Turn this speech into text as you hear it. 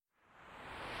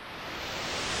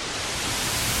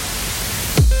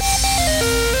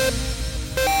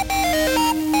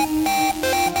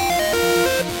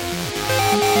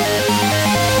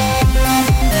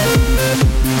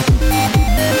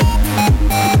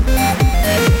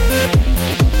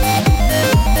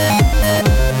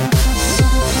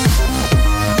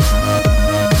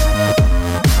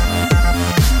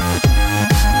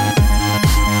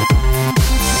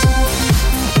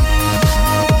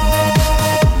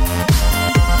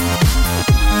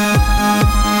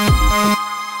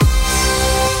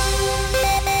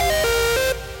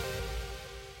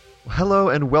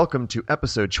welcome to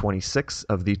episode 26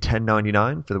 of the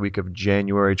 1099 for the week of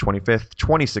January 25th,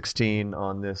 2016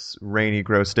 on this rainy,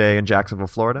 gross day in Jacksonville,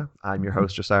 Florida. I'm your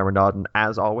host, Josiah Renaudin,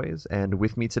 as always, and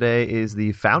with me today is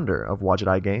the founder of Wadjet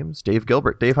Eye Games, Dave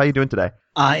Gilbert. Dave, how you doing today?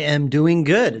 I am doing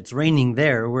good. It's raining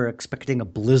there. We're expecting a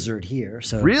blizzard here.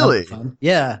 So really? Fun.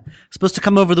 Yeah. Supposed to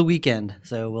come over the weekend.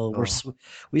 So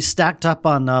we stacked up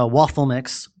on waffle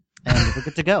mix and we're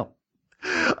good to go.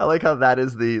 I like how that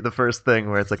is the first thing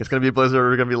where it's like, it's going to be a blizzard,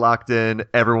 we're going to be locked in,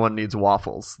 everyone needs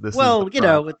waffles. When you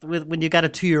got a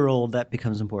 2-year-old, that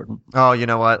becomes important. Oh, you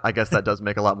know what? I guess that does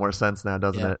make a lot more sense now,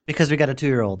 doesn't it? Because we got a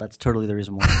 2-year-old. That's totally the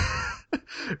reason why.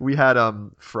 We had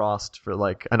frost for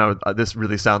I know this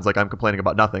really sounds like I'm complaining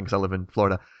about nothing because I live in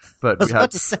Florida, but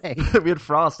we had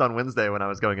frost on Wednesday when I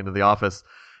was going into the office,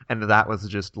 and that was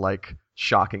just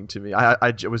shocking to me.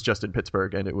 I was just in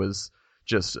Pittsburgh and it was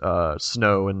just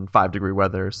snow and 5-degree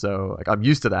weather, so I'm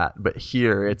used to that. But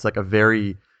here it's a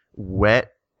very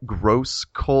wet, gross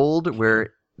cold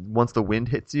where once the wind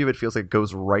hits you, it feels like it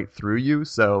goes right through you.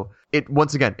 So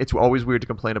once again, it's always weird to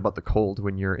complain about the cold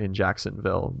when you're in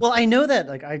Jacksonville. Well, I know that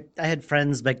I had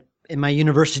friends in my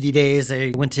university days.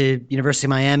 I went to University of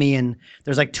Miami, and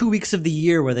there's 2 weeks of the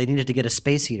year where they needed to get a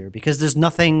space heater because there's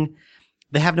nothing.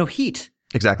 They have no heat.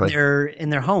 Exactly. They're in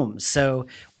their homes. So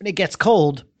when it gets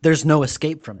cold, there's no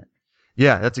escape from it.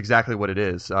 Yeah, that's exactly what it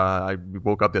is. I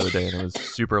woke up the other day and it was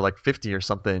super 50 or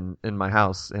something in my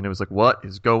house, and it was what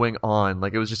is going on?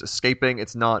 It was just escaping.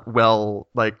 It's not well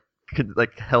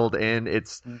held in.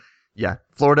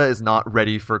 Florida is not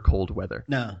ready for cold weather.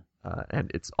 No. And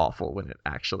it's awful when it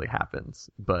actually happens.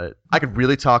 But I could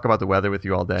really talk about the weather with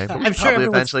you all day. But I'm sure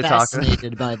everyone's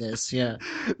fascinated by this, yeah.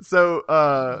 So,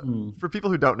 for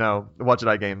people who don't know, Wadjet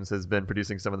Eye Games has been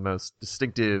producing some of the most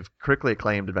distinctive, critically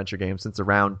acclaimed adventure games since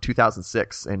around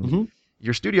 2006. And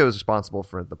your studio is responsible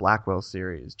for the Blackwell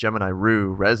series, Gemini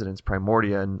Rue, Resonance,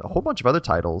 Primordia, and a whole bunch of other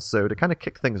titles. So to kind of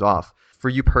kick things off, for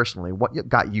you personally, what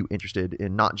got you interested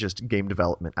in not just game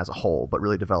development as a whole, but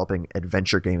really developing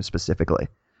adventure games specifically?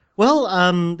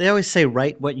 Well, they always say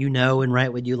write what you know and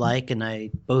write what you like, and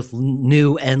I both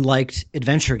knew and liked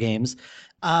adventure games.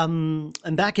 And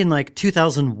back in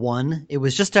 2001, it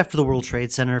was just after the World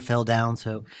Trade Center fell down.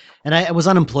 And I was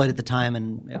unemployed at the time,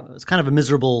 and it was kind of a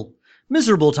miserable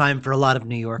time for a lot of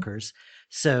New Yorkers.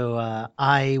 So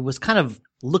I was kind of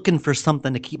looking for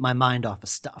something to keep my mind off of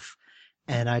stuff,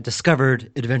 and I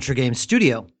discovered Adventure Game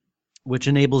Studio, which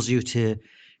enables you to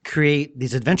create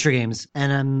these adventure games.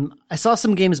 And I saw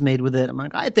some games made with it. I'm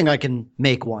like, I think I can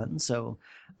make one. So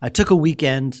I took a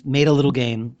weekend, made a little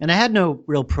game, and I had no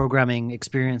real programming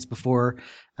experience before.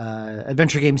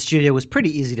 Adventure Game Studio was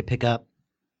pretty easy to pick up,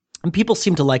 and people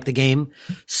seemed to like the game.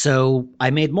 So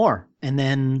I made more. And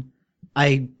then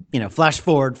I, flash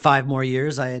forward 5 more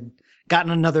years, I had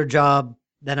gotten another job.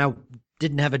 Then I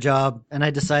didn't have a job, and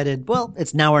I decided, well,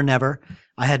 it's now or never.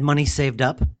 I had money saved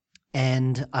up,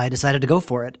 and I decided to go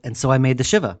for it, and so I made the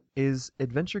Shiva. Is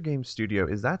Adventure Game Studio,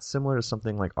 is that similar to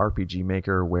something like RPG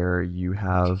Maker, where you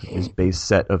have this base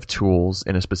set of tools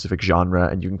in a specific genre,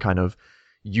 and you can kind of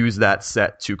use that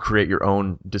set to create your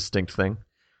own distinct thing?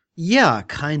 Yeah,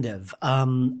 kind of.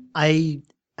 I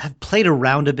have played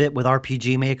around a bit with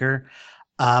RPG Maker,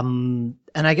 and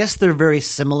I guess they're very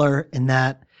similar in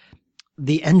that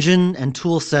the engine and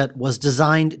tool set was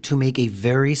designed to make a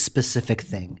very specific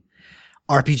thing.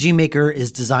 RPG Maker is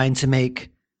designed to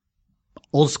make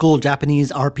old school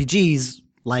Japanese RPGs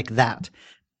like that.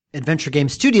 Adventure Game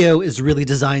Studio is really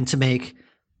designed to make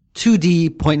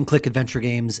 2D point and click adventure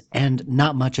games and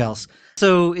not much else.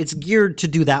 So it's geared to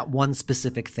do that one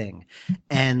specific thing,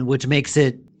 and which makes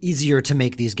it easier to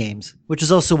make these games, which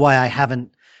is also why I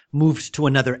haven't moved to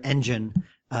another engine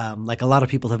like a lot of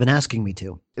people have been asking me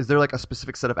to. Is there a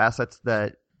specific set of assets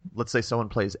that, let's say someone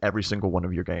plays every single one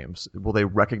of your games, will they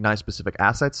recognize specific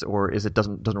assets, or is it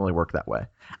doesn't really work that way?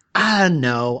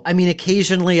 No. I mean,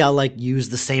 occasionally I'll use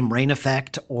the same rain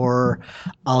effect, or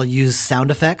I'll use sound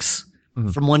effects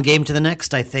from one game to the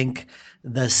next. I think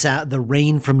the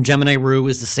rain from Gemini Rue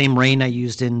is the same rain I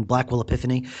used in Blackwell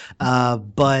Epiphany.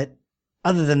 But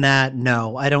other than that,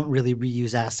 no, I don't really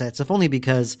reuse assets, if only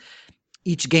because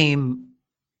each game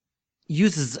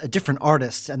uses a different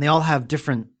artist and they all have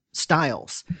different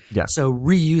styles. Yeah. So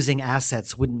reusing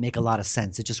assets wouldn't make a lot of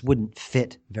sense. It just wouldn't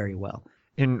fit very well.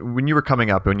 And when you were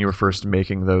coming up, when you were first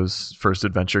making those first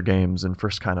adventure games and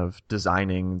first kind of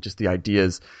designing just the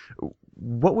ideas,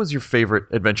 what was your favorite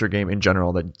adventure game in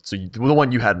general? The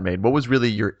one you hadn't made, what was really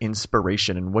your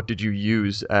inspiration, and what did you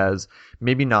use as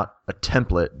maybe not a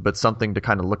template, but something to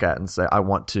kind of look at and say, I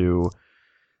want to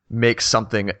make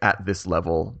something at this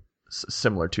level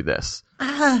similar to this?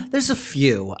 There's a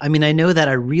few. I mean, I know that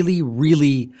I really,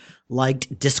 really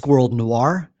liked Discworld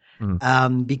Noir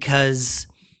because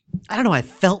I don't know. I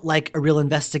felt like a real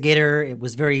investigator. It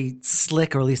was very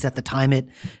slick, or at least at the time, it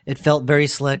felt very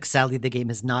slick. Sadly, the game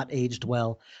has not aged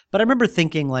well. But I remember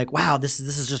thinking like, "Wow, this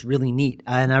is just really neat."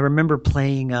 And I remember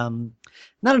playing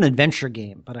not an adventure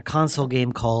game, but a console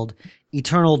game called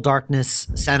Eternal Darkness: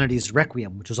 Sanity's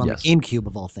Requiem, which was on the GameCube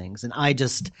of all things. And I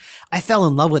fell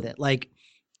in love with it. Like,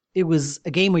 it was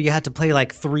a game where you had to play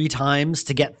like 3 times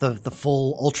to get the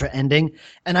full ultra ending,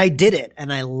 and I did it,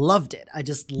 and I loved it. I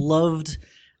just loved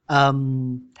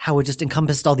how it just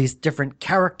encompassed all these different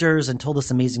characters and told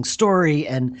this amazing story,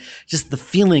 and just the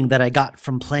feeling that I got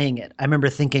from playing it. I remember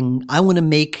thinking, I want to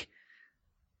make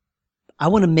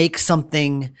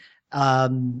something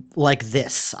like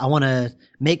this. I want to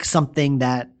make something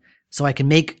that so I can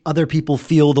make other people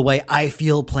feel the way I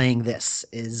feel playing this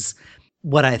is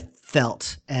what I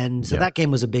felt. And so that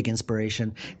game was a big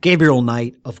inspiration. Gabriel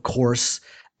Knight, of course,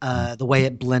 the way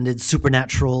it blended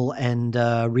supernatural and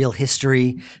real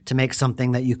history to make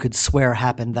something that you could swear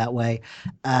happened that way.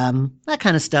 That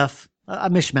kind of stuff. A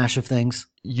mishmash of things.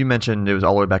 You mentioned it was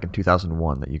all the way back in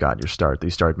 2001 that you got your start, that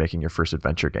you started making your first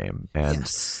adventure game. And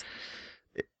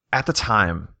at the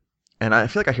time, and I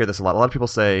feel like I hear this a lot of people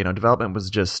say, development was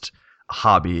just a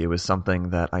hobby. It was something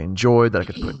that I enjoyed, that I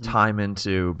could put time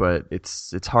into, but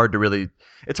it's hard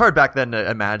back then to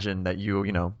imagine that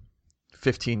you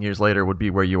 15 years later would be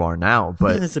where you are now.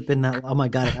 But has it been that? Oh my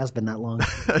God, it has been that long.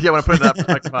 Yeah, when I put it in that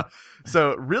perspective.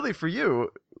 So really, for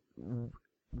you,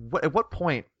 at what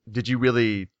point did you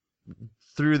really,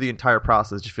 through the entire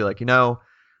process, you feel like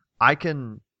I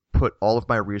can put all of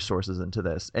my resources into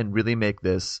this and really make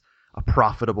this a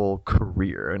profitable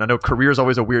career? And I know career is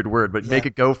always a weird word, but make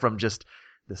it go from just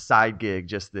the side gig,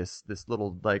 just this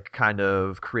little like kind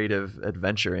of creative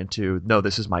adventure, into no,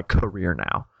 this is my career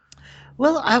now.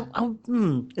 Well,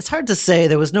 it's hard to say.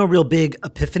 There was no real big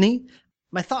epiphany.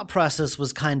 My thought process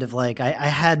was kind of like I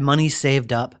had money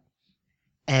saved up,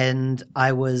 and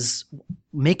I was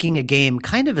making a game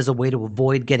kind of as a way to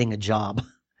avoid getting a job.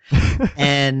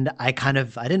 And I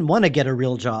didn't want to get a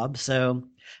real job, so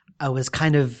I was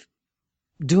kind of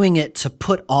doing it to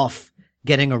put off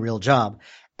getting a real job.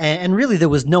 And really, there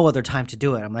was no other time to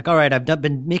do it. I'm like, all right, I've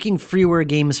been making freeware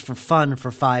games for fun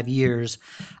for 5 years.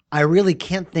 I really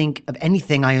can't think of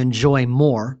anything I enjoy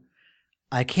more.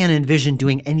 I can't envision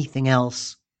doing anything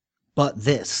else but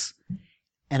this.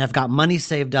 And I've got money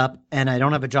saved up, and I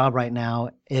don't have a job right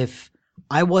now. If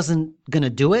I wasn't going to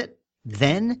do it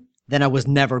then I was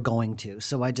never going to.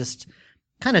 So I just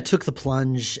kind of took the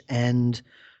plunge and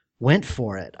went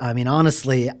for it. I mean,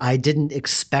 honestly, I didn't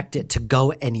expect it to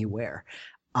go anywhere.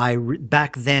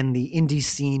 Back then, the indie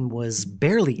scene was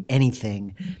barely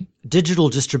anything. Digital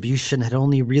distribution had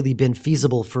only really been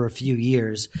feasible for a few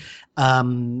years.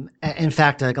 In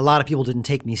fact, like, a lot of people didn't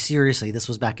take me seriously. This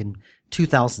was back in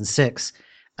 2006.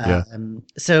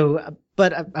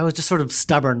 But I was just sort of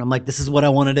stubborn. I'm like, this is what I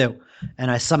want to do.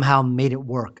 And I somehow made it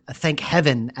work. Thank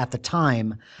heaven at the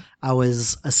time, I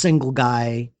was a single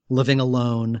guy living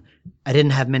alone. I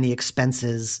didn't have many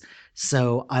expenses.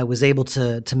 So I was able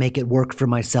to make it work for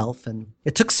myself. And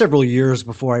it took several years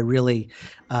before I really,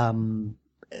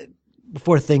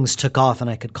 before things took off and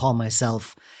I could call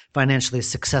myself financially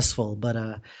successful. But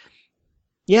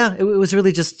it was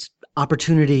really just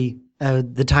opportunity.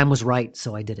 The time was right,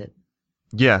 so I did it.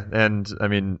 Yeah, and I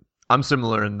mean, I'm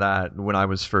similar in that when I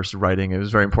was first writing, it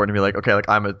was very important to me, like, okay, like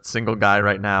I'm a single guy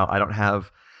right now. I don't have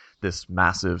this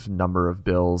massive number of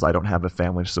bills. I don't have a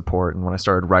family to support. And when I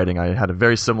started writing, I had a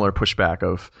very similar pushback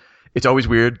of, it's always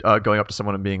weird going up to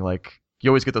someone and being like, you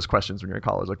always get those questions when you're in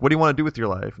college, like, what do you want to do with your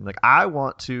life? And like, I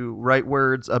want to write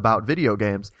words about video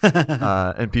games.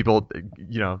 And people,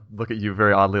 look at you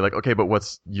very oddly, like, okay, but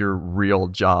what's your real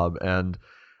job? And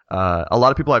a lot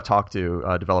of people I've talked to,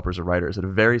 developers or writers, had a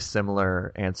very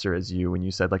similar answer as you when you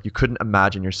said, like, you couldn't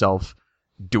imagine yourself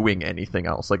doing anything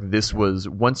else. Like, this was,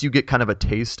 once you get kind of a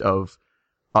taste of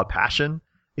a passion,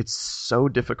 it's so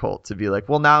difficult to be like,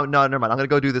 well, now, no, never mind. I'm going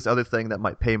to go do this other thing that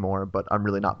might pay more, but I'm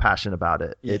really not passionate about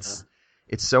it. Yeah.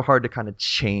 It's so hard to kind of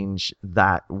change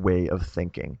that way of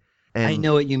thinking. And I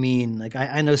know what you mean. Like,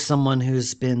 I know someone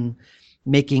who's been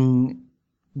making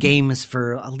games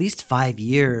for at least 5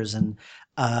 years, and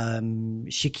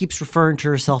she keeps referring to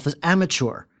herself as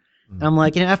amateur. And I'm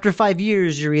like, after 5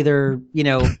 years, you're either,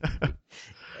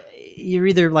 you're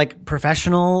either like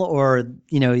professional, or,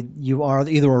 you are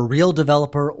either a real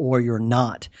developer or you're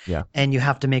not. Yeah. And you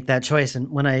have to make that choice. And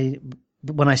when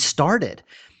I started,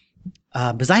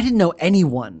 because I didn't know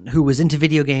anyone who was into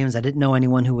video games. I didn't know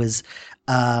anyone who was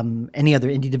any other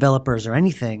indie developers or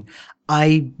anything.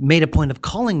 I made a point of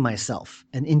calling myself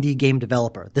an indie game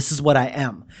developer. This is what I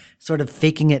am, sort of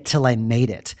faking it till I made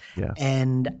it. Yeah.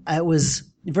 And it was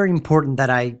very important that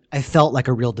I felt like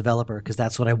a real developer because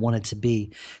that's what I wanted to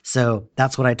be. So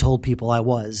that's what I told people I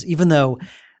was, even though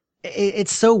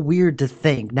it's so weird to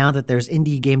think now that there's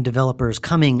indie game developers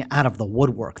coming out of the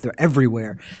woodwork. They're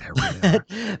everywhere.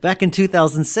 Back in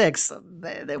 2006,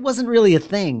 it wasn't really a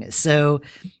thing. So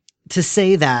to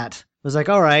say that was like,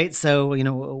 all right, so,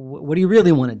 what do you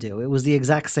really want to do? It was the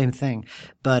exact same thing.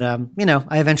 But, I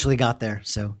eventually got there.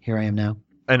 So here I am now.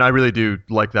 And I really do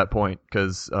like that point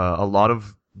because a lot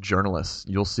of journalists,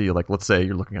 you'll see, like, let's say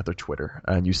you're looking at their Twitter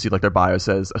and you see like their bio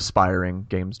says aspiring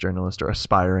games journalist or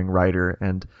aspiring writer,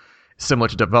 and similar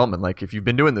to development, like if you've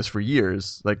been doing this for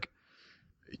years, like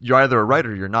you're either a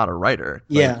writer or you're not a writer.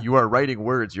 Like, you are writing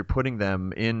words, you're putting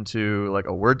them into like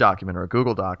a Word document or a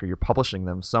Google Doc, or you're publishing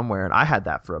them somewhere. And I had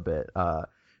that for a bit.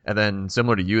 And then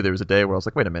similar to you, there was a day where I was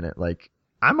like, wait a minute, like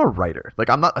I'm a writer.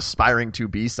 Like I'm not aspiring to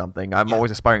be something. I'm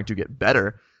always aspiring to get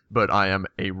better, but I am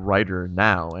a writer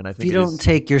now. And I think if you don't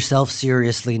take yourself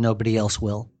seriously, nobody else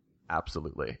will.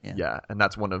 Absolutely. Yeah. And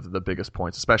that's one of the biggest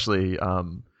points, especially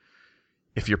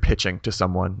if you're pitching to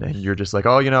someone and you're just like,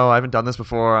 oh, I haven't done this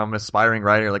before, I'm an aspiring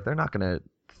writer. Like they're not going to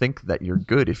think that you're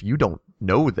good if you don't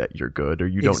know that you're good or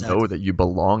you don't know that you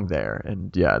belong there.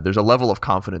 And yeah, there's a level of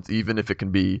confidence, even if it's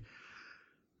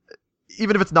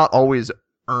not always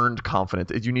earned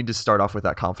confidence. You need to start off with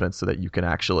that confidence so that you can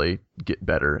actually get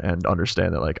better and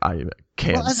understand that like I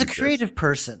can. Well, as a creative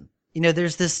person,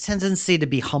 there's this tendency to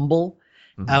be humble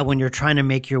when you're trying to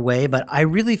make your way. But I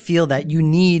really feel that you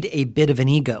need a bit of an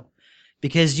ego.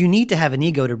 Because you need to have an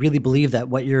ego to really believe that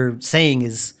what you're saying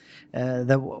is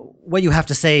that what you have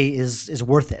to say is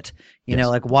worth it.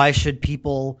 Like why should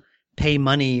people pay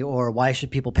money or why should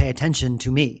people pay attention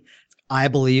to me? I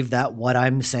believe that what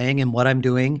I'm saying and what I'm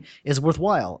doing is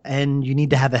worthwhile, and you need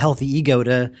to have a healthy ego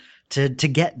to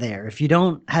get there. If you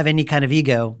don't have any kind of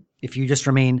ego, if you just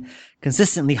remain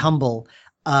consistently humble,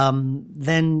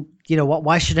 then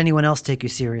why should anyone else take you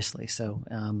seriously? So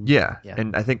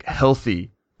and I think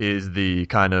healthy is the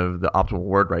kind of the optimal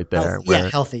word right there.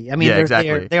 Healthy. I mean,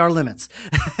 exactly. They are limits.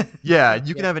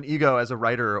 You can have an ego as a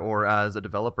writer or as a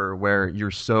developer where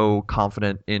you're so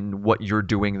confident in what you're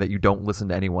doing that you don't listen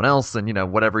to anyone else. And,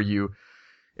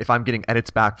 if I'm getting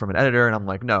edits back from an editor and I'm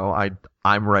like, no,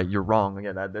 I'm right, you're wrong.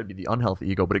 Again, that'd be the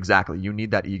unhealthy ego. But exactly, you need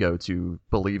that ego to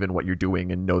believe in what you're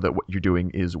doing and know that what you're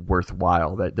doing is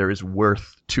worthwhile, that there is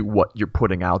worth to what you're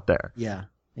putting out there. Yeah,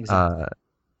 exactly.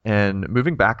 And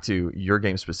moving back to your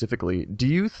game specifically, do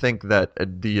you think that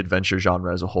the adventure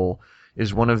genre as a whole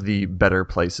is one of the better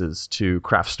places to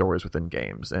craft stories within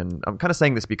games? And I'm kind of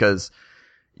saying this because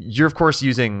you're, of course,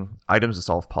 using items to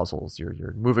solve puzzles.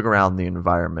 You're moving around the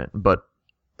environment. But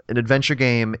an adventure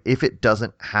game, if it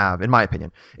doesn't have, in my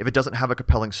opinion, if it doesn't have a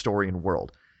compelling story and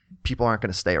world, people aren't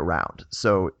going to stay around.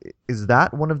 So is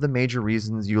that one of the major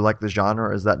reasons you like the genre,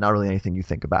 or is that not really anything you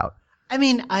think about? I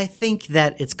mean, I think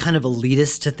that it's kind of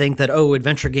elitist to think that,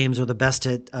 adventure games are the best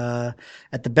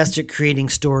at creating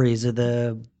stories.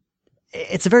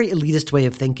 It's a very elitist way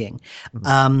of thinking,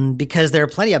 because there are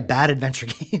plenty of bad adventure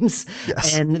games,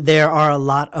 and there are a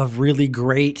lot of really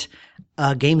great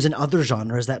games in other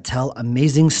genres that tell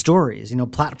amazing stories.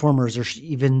 Platformers or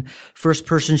even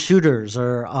first-person shooters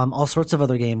or all sorts of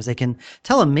other games. They can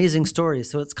tell amazing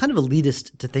stories. So it's kind of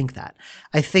elitist to think that.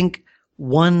 I think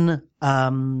one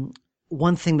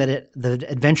thing that the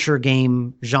adventure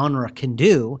game genre can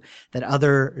do that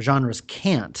other genres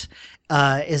can't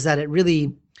is that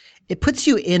it puts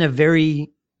you in a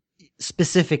very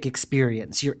specific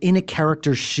experience. You're in a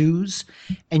character's shoes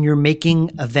and you're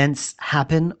making events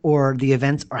happen, or the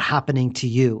events are happening to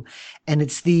you. And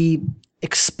it's the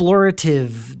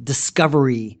explorative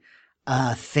discovery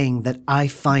thing that I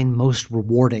find most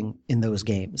rewarding in those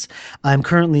games. My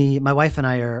wife and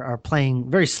I are playing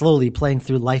very slowly, playing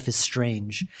through Life is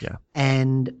Strange. Yeah.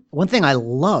 And one thing I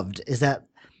loved is that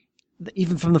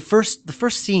even from the first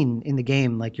scene in the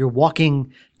game, like you're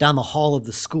walking down the hall of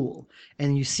the school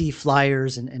and you see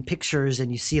flyers and pictures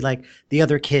and you see like the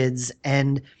other kids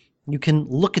and you can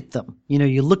look at them.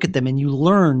 You look at them and you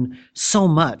learn so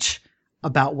much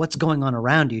about what's going on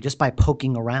around you just by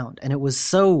poking around. And it was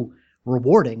so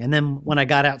rewarding. And then when I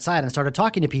got outside and started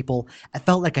talking to people, I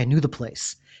felt like I knew the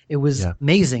place. It was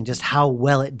amazing just how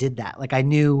well it did that. Like I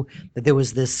knew that there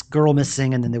was this girl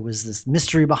missing and then there was this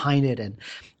mystery behind it. And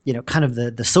kind of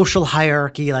the social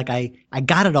hierarchy. Like I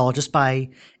got it all just by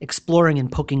exploring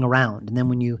and poking around. And then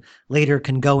when you later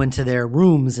can go into their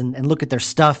rooms and look at their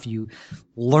stuff, you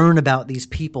learn about these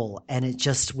people. And it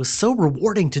just was so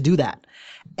rewarding to do that.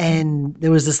 And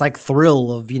there was this like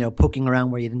thrill of, poking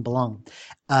around where you didn't belong.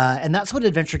 And that's what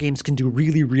adventure games can do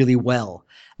really, really well.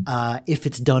 If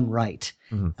it's done right.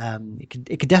 Mm-hmm.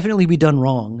 It could definitely be done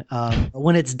wrong. But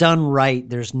when it's done right,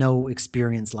 there's no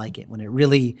experience like it. When it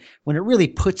really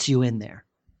puts you in there.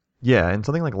 Yeah, and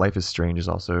something like Life is Strange is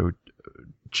also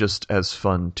just as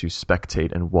fun to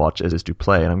spectate and watch as it is to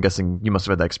play. And I'm guessing you must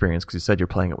have had that experience because you said you're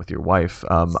playing it with your wife.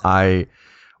 I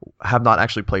have not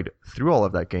actually played through all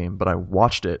of that game, but I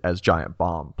watched it as Giant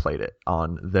Bomb played it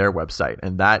on their website,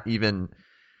 and that even.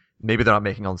 Maybe they're not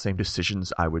making all the same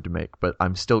decisions I would make, but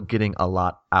I'm still getting a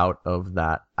lot out of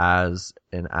that as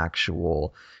an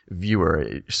actual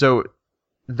viewer. So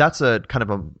that's a kind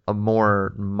of a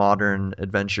more modern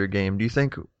adventure game. Do you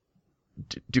think,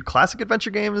 do classic adventure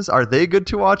games, are they good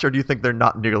to watch, or do you think they're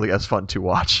not nearly as fun to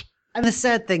watch? And the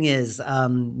sad thing is,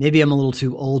 maybe I'm a little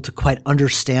too old to quite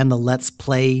understand the let's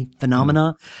play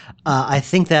phenomena. I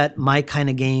think that my kind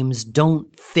of games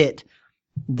don't fit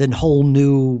the whole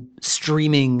new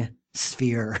streaming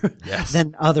sphere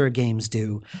than other games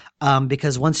do.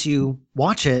 Because once you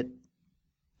watch it,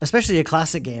 especially a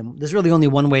classic game, there's really only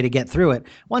one way to get through it.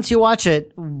 Once you watch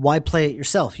it, why play it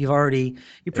yourself? You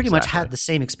pretty much had the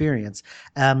same experience.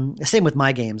 Same with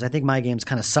my games. I think my games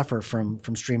kind of suffer from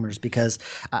streamers because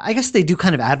I guess they do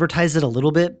kind of advertise it a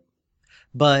little bit,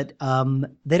 but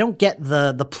they don't get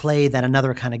the play that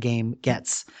another kind of game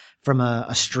gets from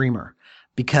a streamer.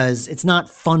 Because it's not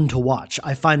fun to watch.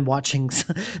 I find watching,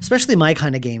 especially my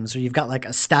kind of games where you've got like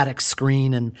a static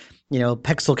screen and,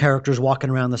 pixel characters walking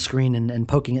around the screen and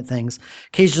poking at things.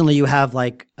 Occasionally you have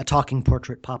like a talking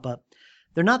portrait pop up.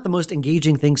 They're not the most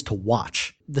engaging things to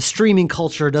watch. The streaming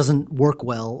culture doesn't work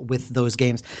well with those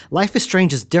games. Life is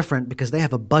Strange is different because they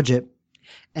have a budget.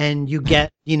 And you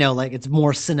get, like it's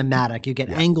more cinematic. You get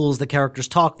angles, the characters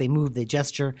talk, they move, they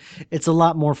gesture. It's a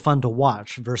lot more fun to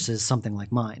watch versus something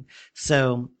like mine.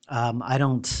 So I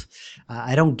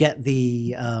don't get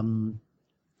the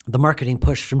marketing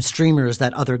push from streamers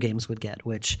that other games would get,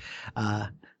 which I'm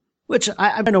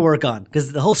going to work on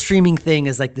because the whole streaming thing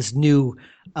is like this new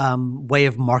way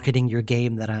of marketing your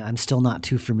game that I'm still not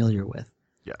too familiar with.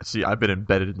 Yeah, see, I've been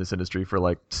embedded in this industry for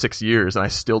like 6 years, and I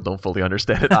still don't fully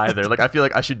understand it either. Like, I feel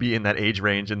like I should be in that age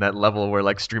range, in that level where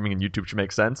like streaming and YouTube should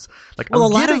make sense. Like, I'm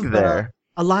getting there.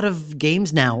 A lot of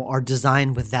games now are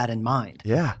designed with that in mind.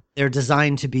 Yeah, they're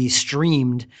designed to be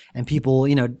streamed, and people,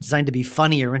 designed to be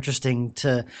funny or interesting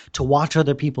to watch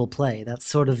other people play. That's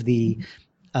sort of the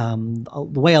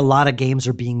way a lot of games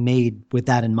are being made with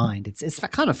that in mind. It's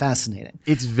kind of fascinating.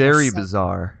 It's very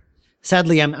bizarre.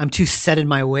 Sadly, I'm too set in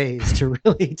my ways to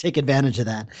really take advantage of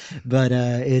that. But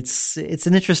it's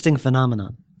an interesting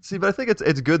phenomenon. See, but I think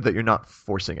it's good that you're not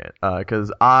forcing it. Because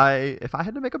if I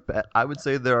had to make a bet, I would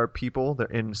say there are people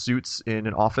that are in suits in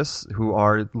an office who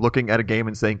are looking at a game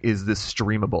and saying, "Is this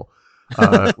streamable?"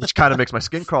 Which kind of makes my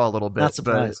skin crawl a little bit. Not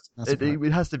surprised. But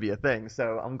it has to be a thing.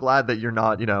 So I'm glad that you're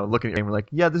not, looking at it and we're like,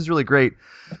 yeah, this is really great.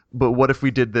 But what if we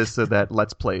did this so that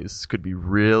Let's Plays could be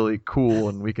really cool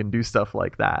and we can do stuff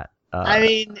like that? I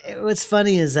mean, what's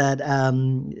funny is that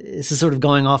this is sort of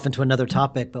going off into another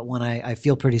topic, but one I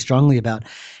feel pretty strongly about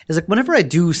is like whenever I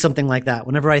do something like that,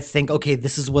 whenever I think, okay,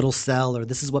 this is what'll sell, or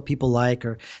this is what people like,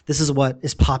 or this is what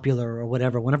is popular, or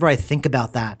whatever. Whenever I think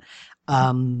about that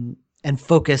and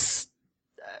focus,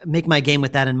 make my game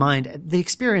with that in mind, the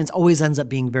experience always ends up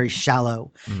being very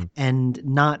shallow and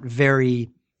not very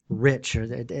rich, or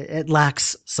it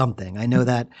lacks something. I know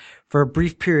that for a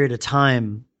brief period of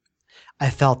time, I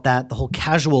felt that the whole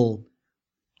casual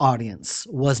audience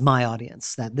was my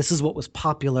audience, that this is what was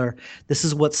popular. This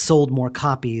is what sold more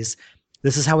copies.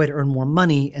 This is how I'd earn more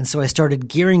money. And so I started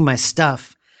gearing my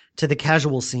stuff to the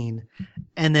casual scene.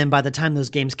 And then by the time those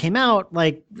games came out,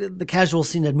 like the casual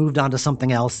scene had moved on to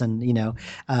something else. And,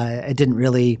 it didn't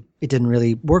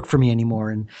really work for me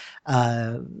anymore. And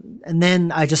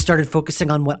then I just started focusing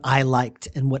on what I liked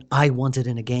and what I wanted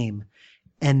in a game.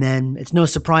 And then it's no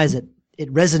surprise it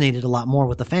resonated a lot more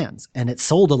with the fans, and it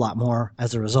sold a lot more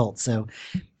as a result. So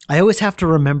I always have to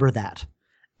remember that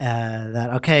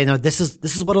okay, no, this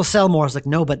is what'll sell more. It's like,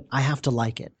 no, but I have to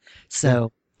like it.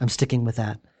 So I'm sticking with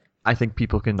that. I think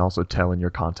people can also tell in your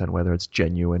content whether it's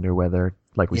genuine or whether,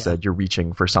 like we said, you're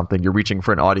reaching for something. You're reaching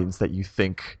for an audience that you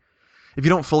think, if you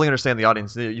don't fully understand the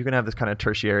audience, you can have this kind of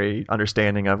tertiary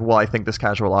understanding of, well, I think this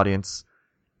casual audience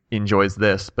enjoys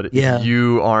this, but if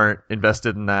you aren't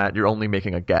invested in that, you're only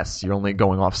making a guess. You're only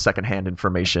going off secondhand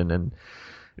information, and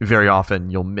very often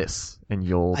you'll miss and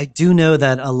you'll. I do know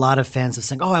that a lot of fans have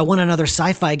said, "Oh, I want another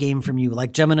sci-fi game from you,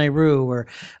 like Gemini Rue or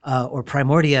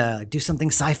Primordia. Do something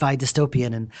sci-fi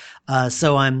dystopian." And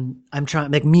so I'm trying to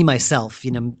make me myself,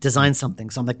 design something.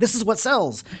 So I'm like, this is what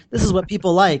sells. This is what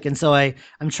people like. And so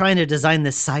I'm trying to design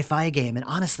this sci-fi game. And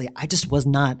honestly, I just was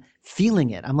not feeling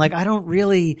it. I'm like, I don't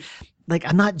really like.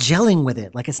 I'm not gelling with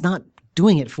it. Like it's not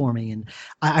doing it for me. And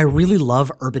I really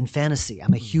love urban fantasy.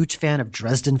 I'm a huge fan of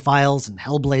Dresden Files and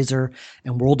Hellblazer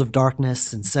and World of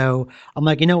Darkness. And so I'm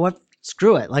like, you know what?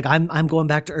 Screw it. Like I'm going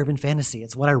back to urban fantasy.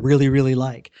 It's what I really, really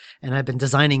like. And I've been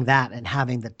designing that and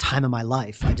having the time of my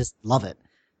life. I just love it.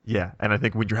 Yeah, and I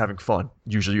think when you're having fun,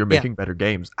 usually you're making better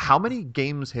games. How many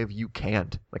games have you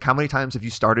canned? Like, how many times have you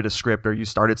started a script or you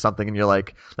started something and you're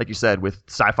like you said, with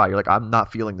sci-fi, you're like, I'm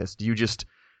not feeling this. Do you just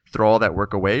throw all that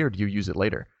work away or do you use it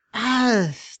later?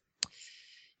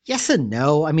 Yes and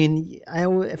no. I mean,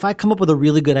 if I come up with a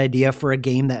really good idea for a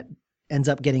game that ends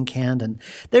up getting canned, and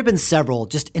there have been several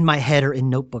just in my head or in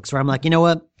notebooks where I'm like, you know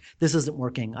what, this isn't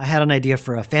working. I had an idea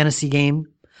for a fantasy game,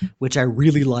 which I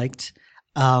really liked,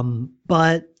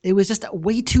 but it was just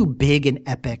way too big and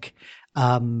epic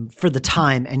for the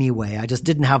time anyway. I just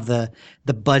didn't have the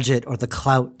budget or the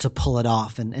clout to pull it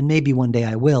off, and maybe one day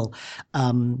I will.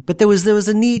 But there was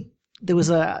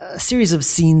a series of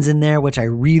scenes in there which I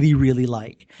really, really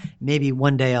like. Maybe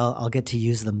one day I'll get to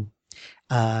use them.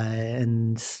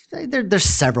 And there's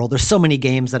several. There's so many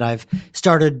games that I've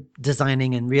started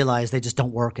designing and realized they just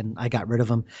don't work, and I got rid of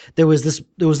them. There was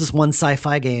this one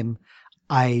sci-fi game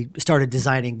I started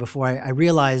designing before I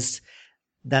realized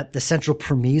that the central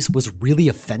premise was really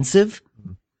offensive,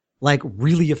 like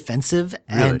really offensive,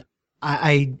 really?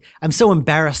 And I'm so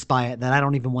embarrassed by it that I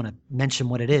don't even want to mention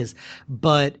what it is.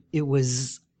 But it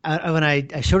was when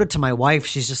I showed it to my wife,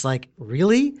 she's just like,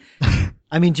 "Really?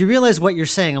 I mean, do you realize what you're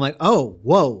saying?" I'm like, "Oh,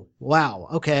 whoa, wow,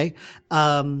 okay."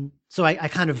 So I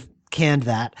kind of canned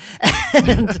that,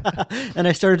 and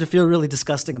I started to feel really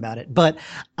disgusting about it. But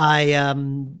I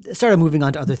started moving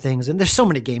on to other things, and there's so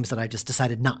many games that I just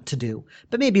decided not to do.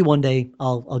 But maybe one day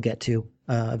I'll get to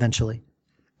eventually.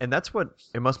 And that's what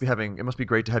it must be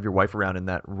great to have your wife around in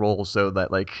that role, so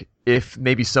that like if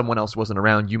maybe someone else wasn't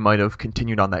around, you might have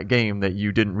continued on that game that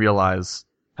you didn't realize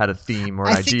had a theme or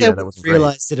an idea that wasn't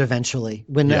realized it eventually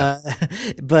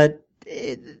but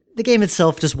the game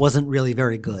itself just wasn't really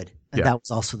very good, and that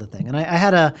was also the thing. And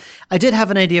I did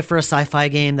have an idea for a sci-fi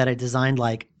game that I designed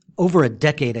like over a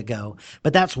decade ago,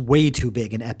 but that's way too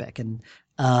big and epic, and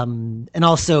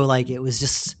also like it was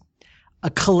just a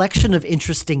collection of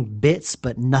interesting bits,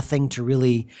 but nothing to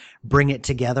really bring it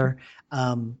together.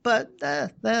 But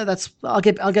that's I'll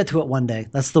get to it one day.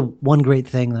 That's the one great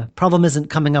thing. The problem isn't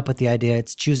coming up with the idea;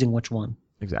 it's choosing which one.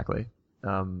 Exactly.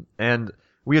 And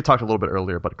we had talked a little bit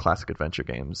earlier about classic adventure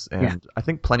games, and I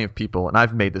think plenty of people, and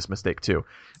I've made this mistake too,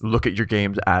 look at your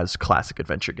games as classic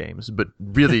adventure games. But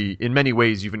really, in many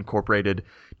ways, you've incorporated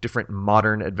different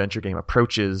modern adventure game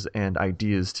approaches and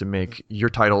ideas to make your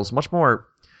titles much more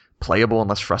playable and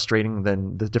less frustrating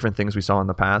than the different things we saw in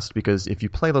the past. Because if you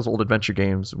play those old adventure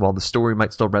games, while the story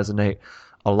might still resonate,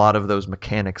 a lot of those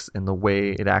mechanics and the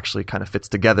way it actually kind of fits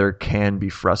together can be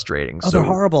frustrating. Oh, they're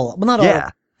horrible. Well, not all.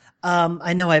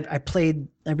 I know I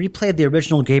replayed the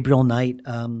original Gabriel Knight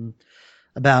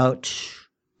about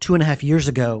 2.5 years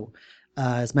ago.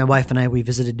 As my wife and we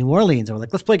visited New Orleans, and we're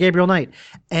like, let's play Gabriel Knight.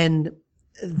 And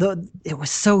it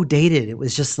was so dated. It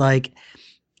was just like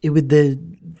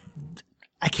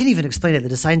I can't even explain it. The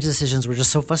design decisions were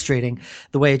just so frustrating.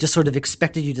 The way it just sort of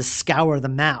expected you to scour the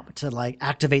map to like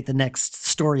activate the next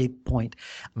story point.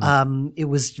 It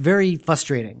was very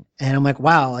frustrating. And I'm like,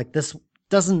 wow, like this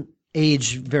doesn't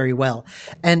age very well.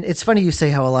 And it's funny you say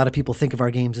how a lot of people think of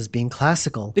our games as being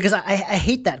classical, because I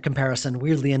hate that comparison,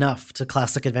 weirdly enough, to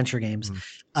classic adventure games.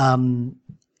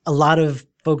 A lot of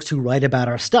folks who write about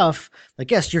our stuff,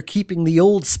 like, yes, you're keeping the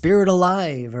old spirit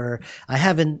alive, or I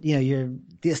haven't,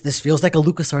 this feels like a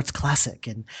LucasArts classic.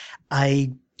 And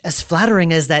as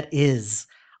flattering as that is,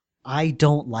 I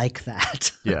don't like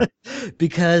that. Yeah.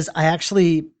 Because I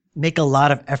actually make a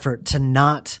lot of effort to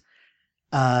not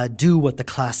do what the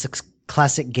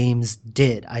classic games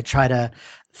did. I try to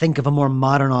think of a more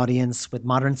modern audience with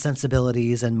modern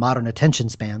sensibilities and modern attention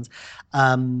spans.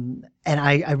 And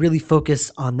I really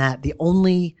focus on that. The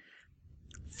only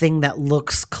thing that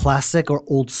looks classic or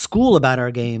old school about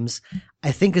our games,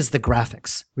 I think, is the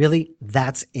graphics. Really,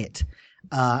 that's it.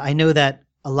 I know that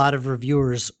a lot of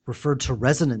reviewers referred to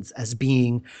Resonance as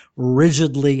being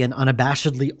rigidly and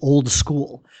unabashedly old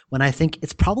school, when I think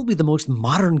it's probably the most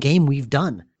modern game we've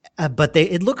done. But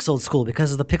it looks old school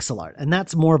because of the pixel art, and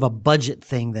that's more of a budget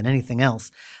thing than anything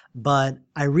else. but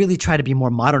I really try to be more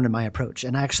modern in my approach.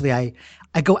 And actually,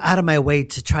 I go out of my way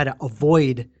to try to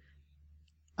avoid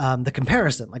the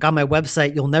comparison. Like on my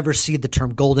website, you'll never see the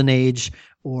term Golden Age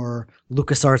or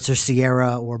LucasArts or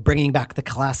Sierra or bringing back the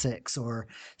classics or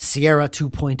Sierra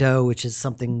 2.0, which is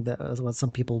something that what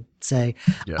some people say.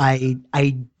 Yeah.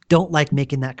 I don't like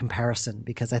making that comparison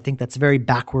because I think that's very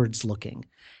backwards looking.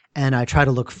 And I try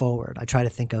to look forward. I try to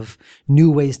think of new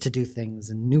ways to do things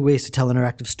and new ways to tell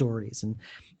interactive stories and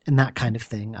that kind of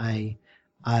thing.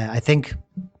 I think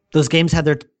those games had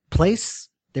their place.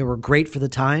 They were great for the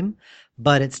time,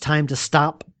 but it's time to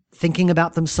stop thinking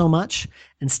about them so much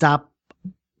and stop.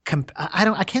 I'm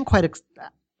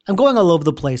going all over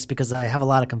the place because I have a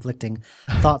lot of conflicting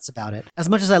thoughts about it. As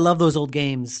much as I love those old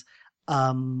games,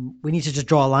 we need to just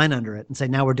draw a line under it and say,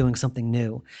 now we're doing something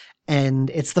new. And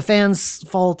it's the fans'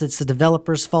 fault. It's the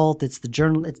developers' fault. It's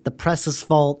the press's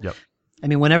fault. Yep. I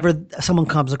mean, whenever someone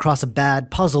comes across a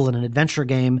bad puzzle in an adventure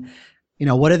game,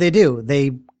 what do?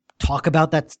 They talk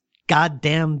about that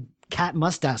goddamn cat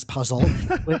mustache puzzle,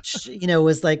 which,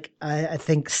 was like, I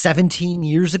think 17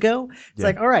 years ago. It's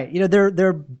like, all right, there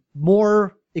are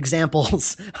more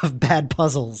examples of bad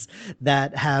puzzles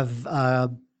that have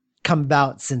come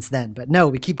about since then. But no,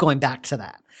 we keep going back to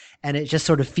that. And it just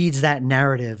sort of feeds that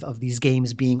narrative of these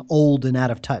games being old and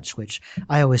out of touch, which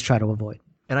I always try to avoid.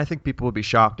 And I think people would be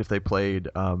shocked if they played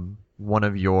one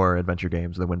of your adventure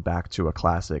games that went back to a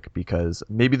classic, because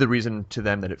maybe the reason to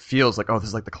them that it feels like, oh, this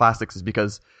is like the classics is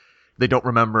because they don't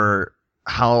remember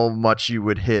how much you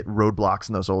would hit roadblocks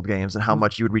in those old games and how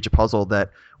much you would reach a puzzle that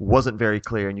wasn't very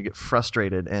clear and you get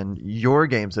frustrated. And your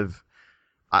games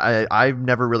I've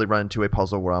never really run into a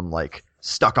puzzle where I'm like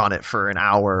stuck on it for an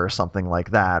hour or something like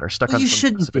that, or stuck on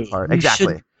some specific part.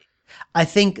 Exactly. I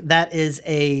think that is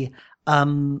a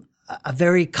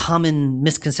very common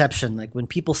misconception. Like when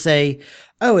people say,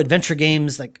 "Oh, adventure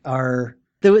games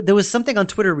there was something on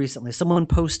Twitter recently. Someone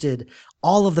posted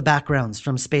all of the backgrounds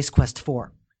from Space Quest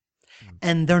 4.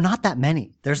 And they're not that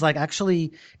many. There's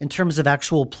actually, in terms of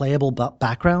actual playable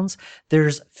backgrounds,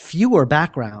 there's fewer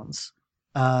backgrounds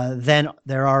than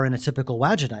there are in a typical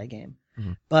Wadjet Eye game.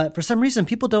 Mm-hmm. But for some reason,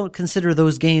 people don't consider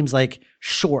those games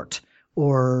short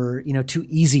or, too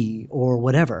easy or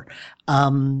whatever.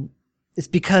 It's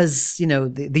because,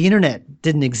 the internet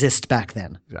didn't exist back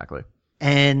then. Exactly.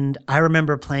 And I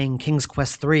remember playing King's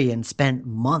Quest 3 and spent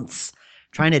months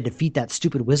trying to defeat that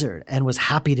stupid wizard and was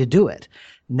happy to do it.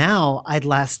 Now I'd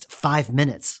last 5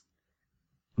 minutes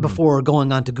before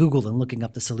going on to Google and looking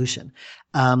up the solution.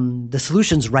 The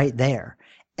solution's right there.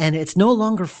 And it's no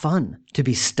longer fun to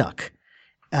be stuck,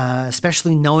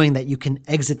 especially knowing that you can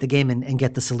exit the game and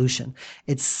get the solution.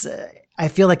 I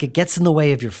feel like it gets in the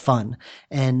way of your fun.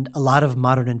 And a lot of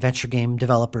modern adventure game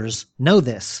developers know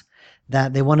this,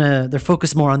 that they're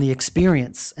focused more on the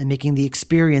experience and making the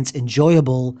experience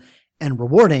enjoyable and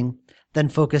rewarding than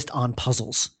focused on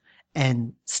puzzles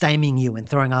and stymieing you and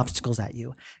throwing obstacles at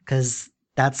you, because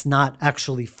that's not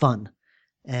actually fun.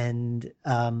 And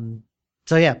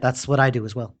so yeah, that's what I do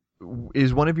as well.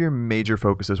 Is one of your major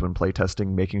focuses when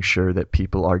playtesting making sure that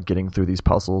people are getting through these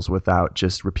puzzles without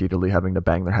just repeatedly having to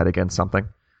bang their head against something?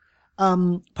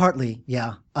 Partly,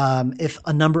 yeah. If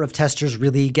a number of testers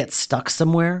really get stuck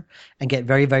somewhere and get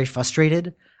very, very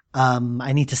frustrated,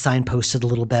 I need to signpost it a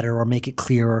little better or make it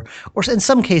clearer, or in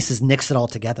some cases nix it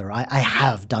altogether. I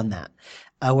have done that,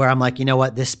 where I'm like, you know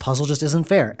what, this puzzle just isn't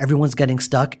fair. Everyone's getting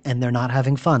stuck and they're not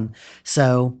having fun.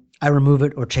 So I remove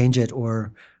it or change it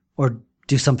or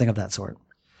do something of that sort.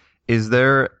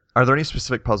 Are there any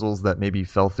specific puzzles that maybe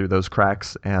fell through those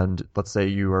cracks? And let's say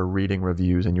you are reading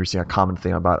reviews and you're seeing a common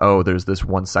thing about, oh, there's this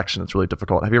one section that's really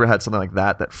difficult. Have you ever had something like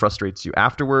that frustrates you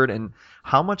afterward? And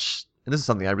how much, and this is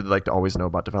something I really like to always know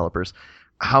about developers,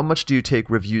 how much do you take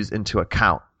reviews into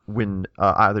account when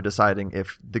either deciding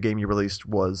if the game you released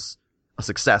was a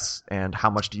success, and how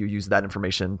much do you use that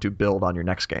information to build on your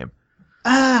next game?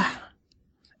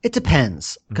 It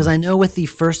depends, because I know with the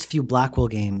first few Blackwell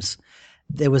games,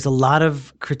 there was a lot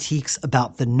of critiques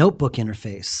about the notebook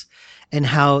interface and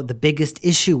how the biggest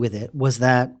issue with it was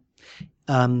that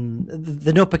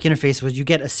the notebook interface was you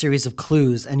get a series of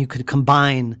clues and you could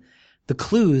combine the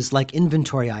clues like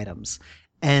inventory items,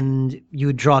 and you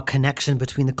would draw a connection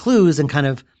between the clues and kind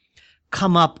of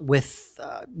come up with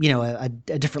a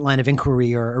different line of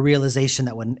inquiry or a realization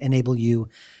that would enable you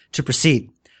to proceed.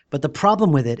 But the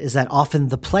problem with it is that often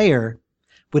the player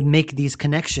would make these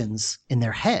connections in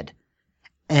their head,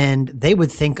 and they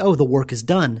would think, oh, the work is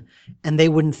done. And they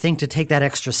wouldn't think to take that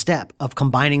extra step of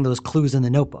combining those clues in the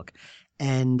notebook.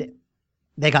 And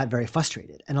they got very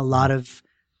frustrated. And a lot of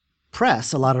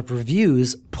press, a lot of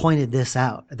reviews pointed this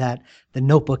out, that the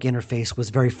notebook interface was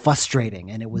very frustrating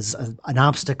and it was an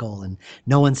obstacle and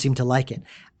no one seemed to like it.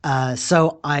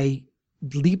 So I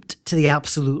leaped to the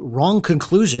absolute wrong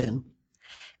conclusion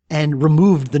and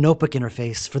removed the notebook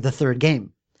interface for the third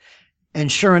game.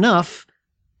 And sure enough,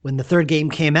 when the third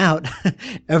game came out,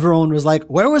 everyone was like,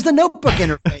 where was the notebook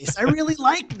interface? I really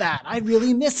liked that. I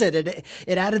really miss it.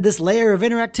 It added this layer of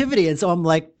interactivity. And so I'm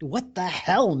like, what the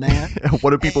hell, man?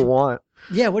 What do people want?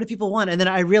 Yeah, what do people want? And then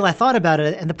I thought about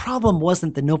it, and the problem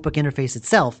wasn't the notebook interface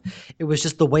itself. It was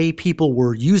just the way people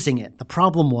were using it. The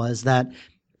problem was that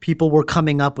people were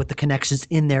coming up with the connections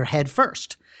in their head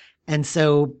first. And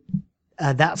so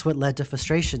that's what led to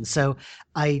frustration. So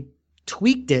I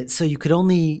tweaked it so you could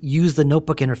only use the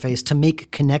notebook interface to make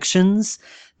connections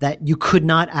that you could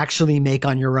not actually make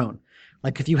on your own.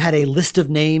 Like if you had a list of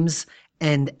names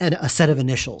and a set of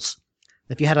initials,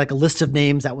 if you had like a list of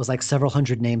names that was like several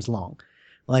hundred names long,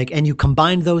 and you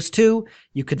combined those two,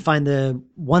 you could find the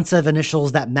one set of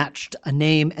initials that matched a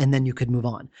name and then you could move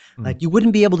on. Like you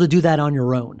wouldn't be able to do that on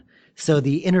your own. So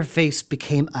the interface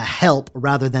became a help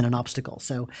rather than an obstacle.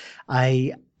 So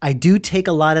I do take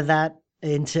a lot of that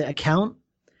into account,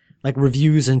 like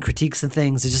reviews and critiques and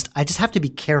things. I just have to be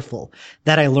careful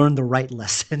that I learn the right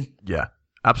lesson. Yeah,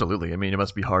 absolutely. I mean, it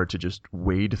must be hard to just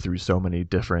wade through so many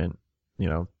different,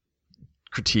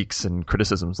 critiques and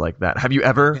criticisms like that. Have you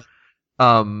ever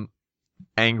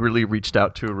angrily reached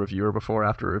out to a reviewer before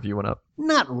after a review went up?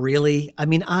 Not really. I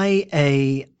mean,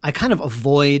 I kind of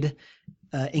avoid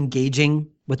engaging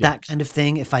with that kind of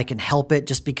thing if I can help it,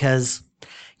 just because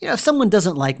if someone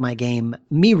doesn't like my game,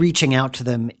 me reaching out to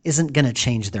them isn't going to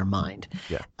change their mind.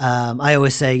 Yeah. I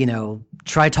always say,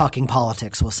 try talking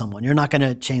politics with someone. You're not going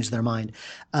to change their mind.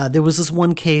 There was this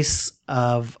one case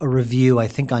of a review, I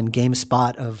think on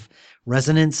GameSpot, of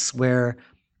Resonance, where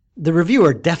the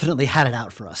reviewer definitely had it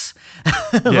out for us.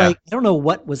 I don't know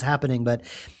what was happening, but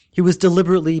he was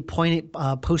deliberately posting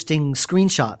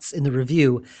screenshots in the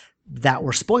review that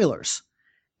were spoilers.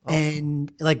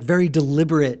 And very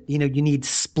deliberate, you need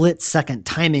split second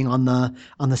timing on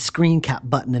the screen cap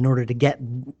button in order to get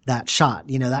that shot,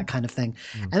 that kind of thing.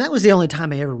 And that was the only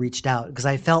time I ever reached out, because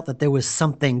I felt that there was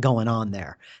something going on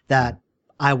there that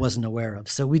I wasn't aware of.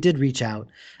 So we did reach out.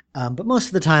 But most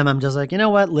of the time I'm just like, you know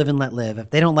what, live and let live.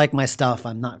 If they don't like my stuff,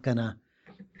 I'm not gonna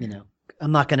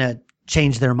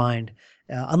change their mind.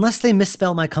 Unless they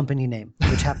misspell my company name,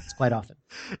 which happens quite often.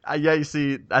 Yeah, you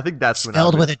see, I think that's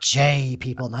spelled with a J,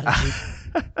 people, not a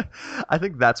G. I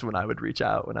think that's when I would reach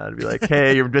out, when I would be like,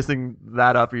 hey, you're messing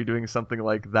that up, or you're doing something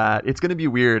like that. It's going to be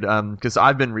weird, because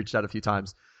I've been reached out a few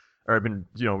times, or I've been,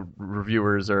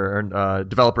 reviewers or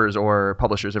developers or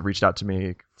publishers have reached out to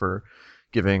me for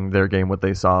giving their game what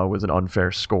they saw was an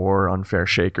unfair score, unfair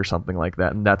shake, or something like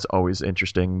that. And that's always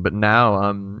interesting. But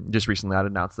now, just recently I'd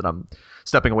announced that I'm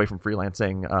stepping away from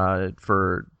freelancing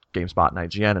for GameSpot and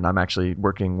IGN, and I'm actually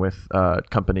working with a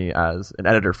company as an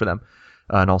editor for them,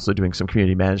 and also doing some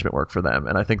community management work for them.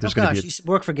 And I think there's going to be... you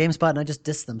work for GameSpot and I just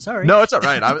dissed them. Sorry. No, it's all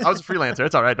right. I was a freelancer.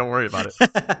 It's all right. Don't worry about it.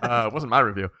 It wasn't my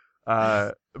review.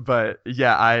 But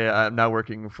yeah, I'm now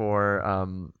working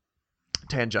for...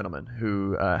 Tan Gentlemen,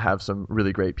 who have some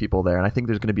really great people there, and I think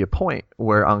there's going to be a point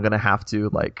where I'm going to have to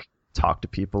talk to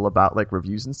people about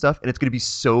reviews and stuff, and it's going to be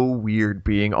so weird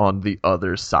being on the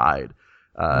other side,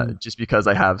 just because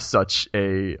I have such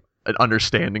an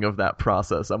understanding of that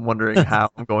process. I'm wondering how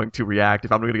I'm going to react,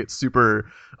 if I'm going to get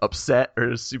super upset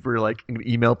or super I'm going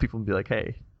to email people and be like,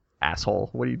 hey, asshole,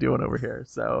 what are you doing over here?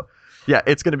 So yeah,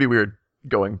 it's going to be weird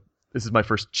this is my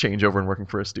first changeover and working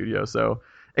for a studio, so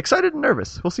excited and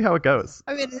nervous. We'll see how it goes.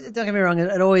 I mean, don't get me wrong.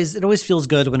 It always feels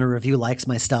good when a review likes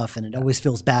my stuff, and it always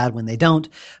feels bad when they don't.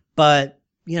 But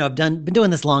I've been doing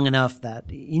this long enough that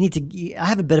I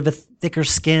have a bit of a thicker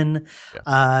skin,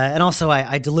 and also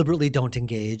I deliberately don't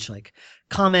engage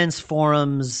comments,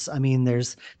 forums. I mean,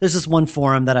 there's this one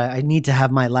forum that I need to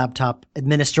have my laptop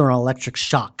administer an electric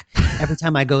shock every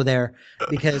time I go there,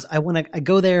 because I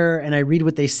go there and I read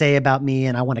what they say about me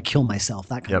and I want to kill myself,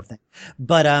 that kind of thing.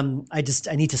 But I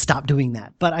need to stop doing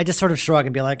that. But I just sort of shrug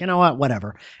and be like, you know what,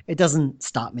 whatever. It doesn't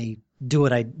stop me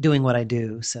doing what I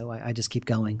do. So I just keep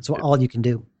going. It's all you can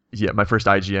do. Yeah, my first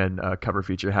IGN cover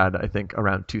feature had, I think,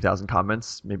 around 2,000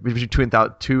 comments, maybe between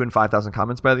 2,000 and 5,000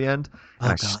 comments by the end.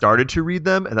 And I started to read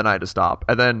them, and then I had to stop.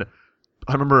 And then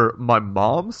I remember my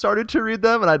mom started to read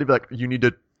them, and I had to be like,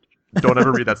 don't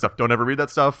ever read that stuff. Don't ever read that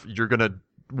stuff. You're going to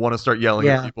want to start yelling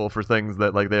at people for things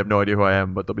that they have no idea who I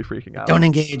am, but they'll be freaking out. Don't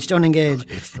engage.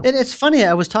 It's funny.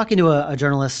 I was talking to a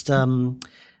journalist. They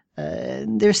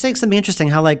were saying something interesting,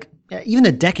 how even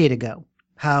a decade ago,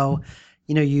 how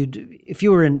if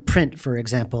you were in print, for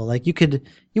example, like you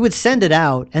would send it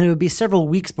out and it would be several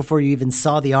weeks before you even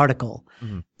saw the article,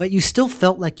 but you still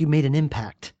felt like you made an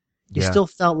impact. You still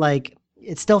felt like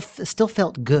it still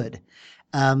felt good.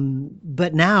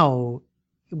 But now,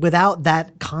 without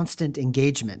that constant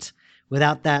engagement,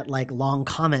 without that like long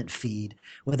comment feed,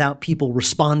 without people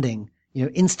responding,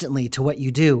 instantly to what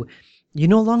you do, you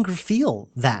no longer feel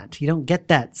that. You don't get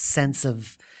that sense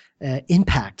of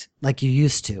impact like you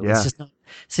used to. Yeah. It's just not,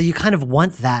 so you kind of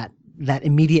want that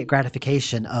immediate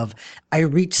gratification of, I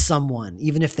reach someone,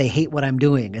 even if they hate what I'm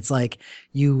doing. It's like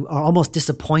you are almost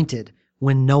disappointed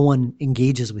when no one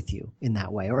engages with you in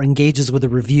that way, or engages with a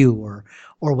review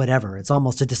or whatever. It's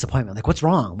almost a disappointment. Like, what's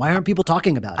wrong? Why aren't people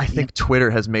talking about it? I think Twitter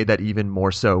has made that even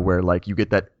more so, where like you get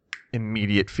that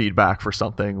immediate feedback for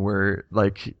something where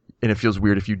like, and it feels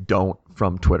weird if you don't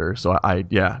from Twitter. So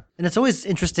yeah. And it's always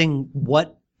interesting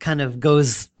what kind of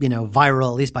goes, viral,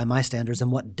 at least by my standards,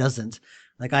 and what doesn't.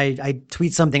 Like I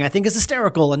tweet something I think is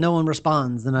hysterical and no one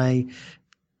responds. And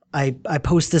I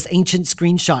post this ancient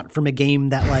screenshot from a game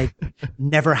that like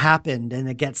never happened, and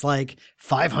it gets like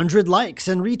 500 likes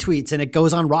and retweets, and it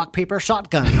goes on Rock Paper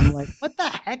Shotgun. I'm like, what the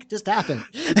heck just happened?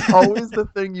 It's always the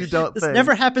thing you don't This think.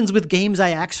 never happens with games I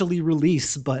actually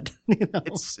release, but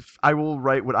I will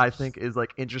write what I think is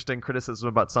like interesting criticism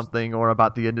about something or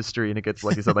about the industry, and it gets,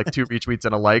 like you said, like 2 retweets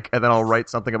and a like, and then I'll write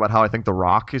something about how I think The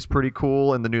Rock is pretty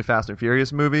cool in the new Fast and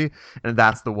Furious movie, and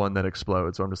that's the one that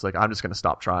explodes. So I'm just like, I'm just going to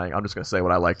stop trying. I'm just going to say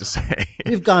what I like to say.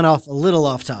 We've gone off a little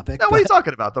off topic. No, what are you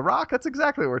talking about? The Rock? That's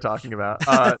exactly what we're talking about.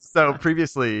 So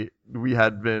previously we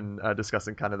had been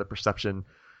discussing kind of the perception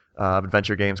of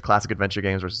adventure games, classic adventure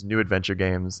games versus new adventure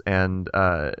games, and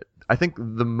I think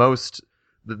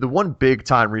the one big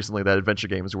time recently that adventure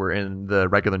games were in the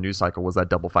regular news cycle was that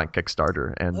Double Fine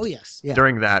Kickstarter. And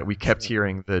during that, we kept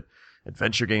hearing that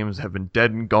adventure games have been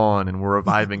dead and gone, and we're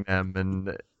reviving them.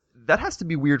 And that has to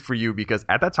be weird for you, because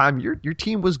at that time your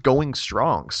team was going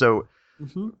strong. So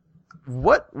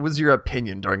what was your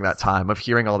opinion during that time of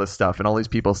hearing all this stuff and all these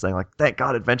people saying like, thank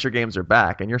God adventure games are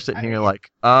back, and you're sitting here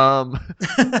like,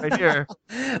 right here.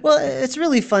 Well, it's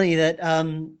really funny that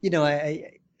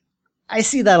I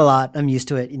see that a lot. I'm used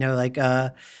to it. Like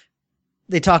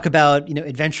they talk about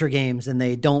adventure games and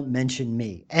they don't mention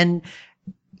me, and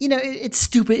it's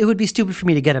stupid. It would be stupid for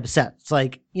me to get upset. It's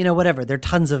like, whatever. There are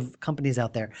tons of companies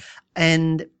out there.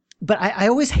 But I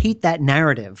always hate that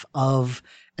narrative of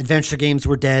adventure games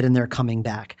were dead and they're coming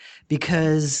back,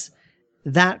 because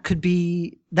that could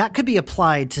be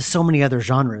applied to so many other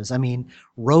genres. I mean,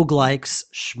 roguelikes,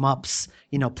 shmups,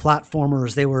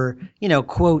 platformers, they were,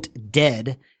 quote,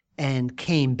 dead and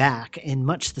came back in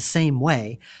much the same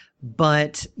way.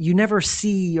 But you never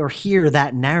see or hear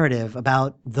that narrative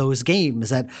about those games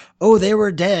that, oh, they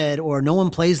were dead, or no one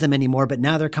plays them anymore, but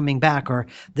now they're coming back, or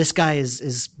this guy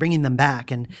is bringing them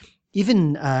back. And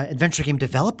even adventure game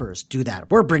developers do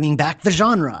that. We're bringing back the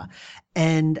genre.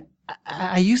 And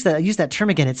I use that term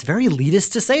again. It's very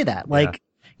elitist to say that. Like,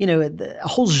 the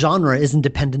whole genre isn't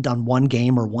dependent on one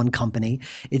game or one company.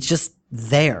 It's just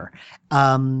there.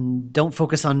 Don't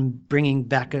focus on bringing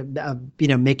back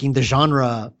making the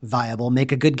genre viable.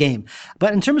 Make a good game.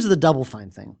 But in terms of the Double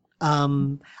Fine thing,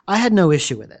 I had no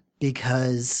issue with it,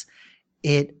 because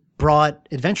it brought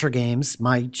adventure games,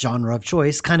 my genre of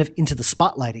choice, kind of into the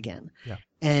spotlight again. Yeah.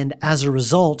 And as a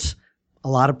result, a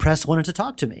lot of press wanted to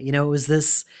talk to me. It was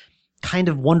this kind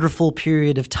of wonderful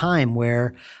period of time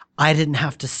where I didn't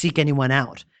have to seek anyone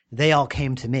out. They all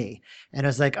came to me. And I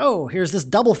was like, oh, here's this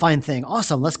Double Fine thing.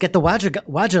 Awesome. Let's get the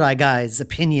Wadjet Eye guy's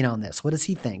opinion on this. What does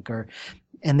he think?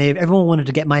 And everyone wanted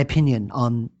to get my opinion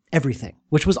on everything,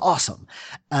 which was awesome.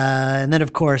 And then,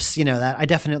 of course, that I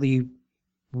definitely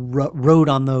rode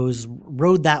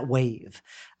that wave.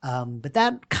 But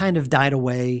that kind of died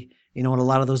away, when a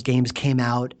lot of those games came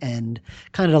out, and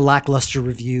kind of the lackluster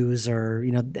reviews, or,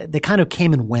 they kind of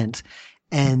came and went.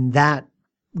 And that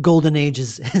golden age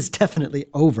is definitely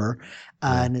over.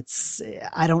 And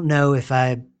I don't know if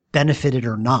I benefited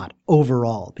or not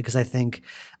overall, because I think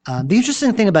the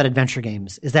interesting thing about adventure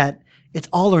games is that it's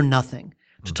all or nothing.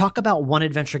 To talk about one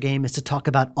adventure game is to talk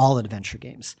about all adventure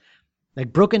games.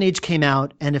 Like Broken Age came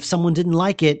out, and if someone didn't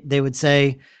like it, they would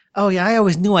say, oh yeah, I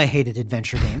always knew I hated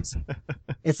adventure games.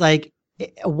 It's like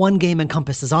one game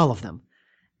encompasses all of them.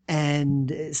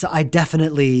 And so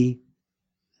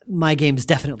my games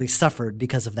definitely suffered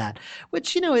because of that,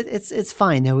 which, it's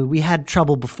fine. We had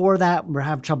trouble before that. We're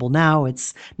having trouble now.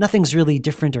 Nothing's really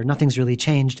different, or nothing's really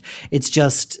changed. It's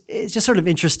just sort of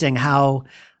interesting how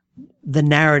the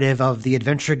narrative of the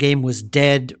adventure game was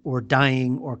dead or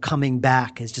dying or coming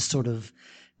back has just sort of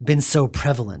been so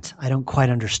prevalent. I don't quite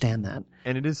understand that.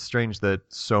 And it is strange that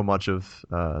so much of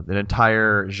an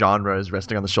entire genre is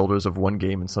resting on the shoulders of one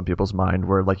game in some people's mind,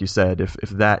 where, like you said, if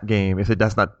that game, if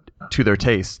that's not to their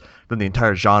taste, then the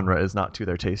entire genre is not to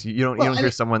their taste. You don't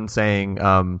hear someone saying,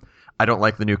 I don't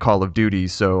like the new Call of Duty,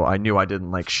 so I knew I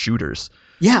didn't like shooters.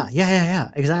 Yeah,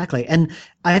 exactly. And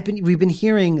we've been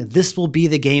hearing this will be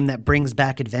the game that brings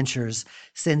back adventures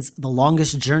since The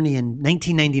Longest Journey in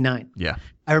 1999. Yeah.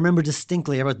 I remember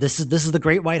distinctly about this is the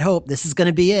Great White Hope. This is going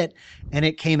to be it. And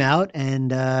it came out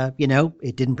and,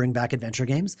 it didn't bring back adventure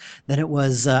games. Then it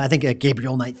was, I think,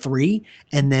 Gabriel Knight 3.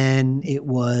 And then it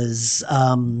was,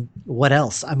 what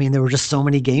else? I mean, there were just so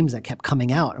many games that kept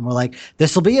coming out. And we're like,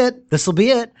 this will be it. This will be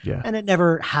it. Yeah. And it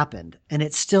never happened. And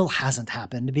it still hasn't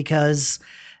happened because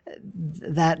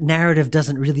that narrative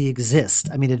doesn't really exist.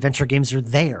 I mean, adventure games are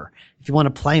there. If you want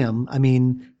to play them, I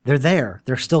mean, they're there.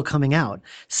 They're still coming out.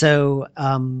 So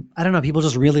I don't know. People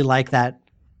just really like that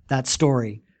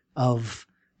story of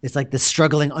it's like this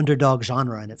struggling underdog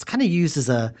genre, and it's kind of used as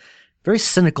a very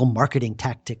cynical marketing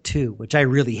tactic too, which I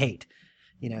really hate.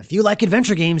 If you like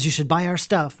adventure games, you should buy our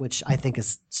stuff, which I think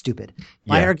is stupid.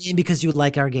 Buy our game because you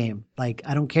like our game. Like,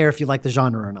 I don't care if you like the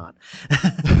genre or not.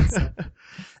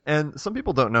 And some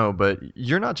people don't know, but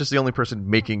you're not just the only person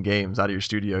making games out of your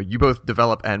studio. You both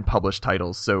develop and publish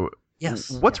titles. So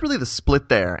yes. What's really the split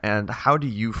there, and how do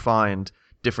you find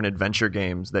different adventure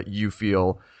games that you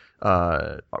feel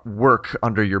work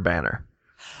under your banner?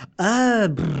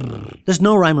 There's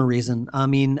no rhyme or reason. I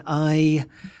mean, I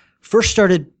first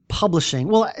started publishing.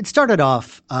 Well, it started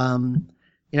off, I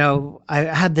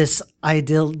had this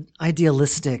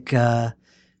idealistic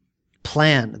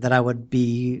plan that I would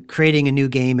be creating a new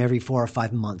game every 4 or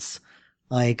 5 months.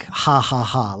 Like,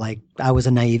 like I was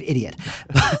a naive idiot.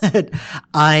 But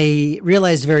I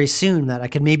realized very soon that I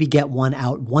could maybe get one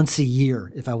out once a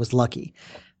year if I was lucky.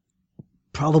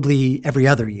 Probably every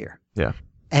other year. Yeah.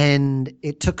 And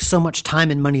it took so much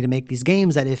time and money to make these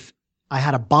games that if I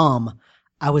had a bomb,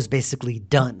 I was basically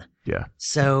done. Yeah.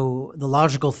 So the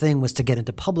logical thing was to get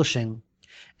into publishing.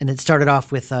 And it started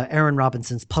off with Aaron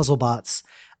Robinson's Puzzle Bots.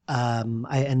 We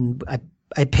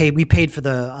paid for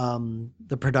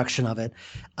the production of it.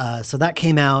 So that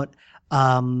came out.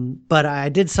 But I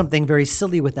did something very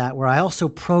silly with that where I also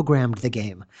programmed the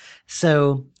game.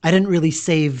 So I didn't really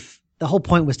save. The whole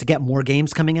point was to get more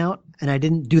games coming out. And I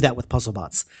didn't do that with Puzzle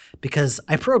Bots because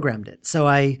I programmed it. So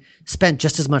I spent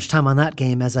just as much time on that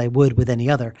game as I would with any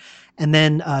other. And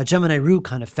then Gemini Rue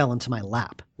kind of fell into my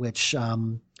lap, which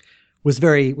was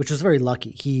very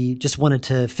lucky. He just wanted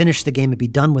to finish the game and be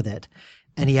done with it.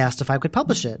 And he asked if I could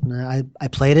publish it. And I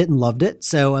played it and loved it.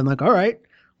 So I'm like, all right,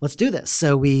 let's do this.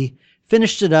 So we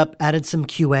finished it up, added some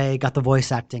QA, got the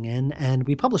voice acting in, and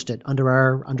we published it under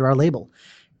our label.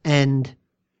 And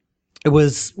it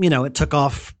was, it took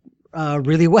off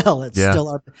really well.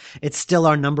 It's still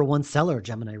our number one seller,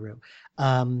 Gemini Rue.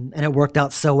 And it worked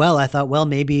out so well. I thought, well,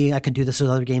 maybe I could do this with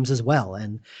other games as well.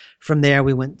 And from there,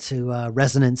 we went to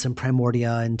Resonance and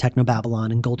Primordia and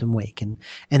Technobabylon and Golden Wake and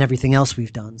everything else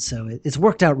we've done. So it's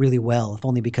worked out really well, if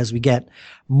only because we get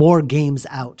more games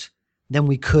out than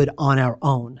we could on our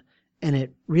own. And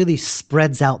it really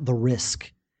spreads out the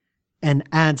risk and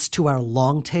adds to our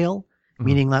long tail,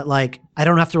 meaning that, like, I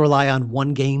don't have to rely on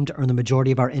one game to earn the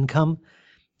majority of our income.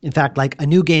 In fact, like, a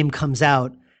new game comes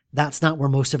out, that's not where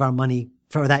most of our money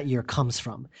for that year comes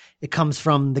from. It comes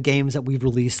from the games that we've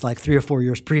released like 3 or 4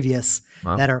 years previous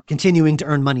that are continuing to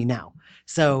earn money now.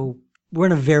 So we're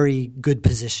in a very good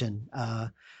position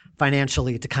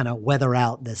financially to kind of weather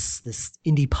out this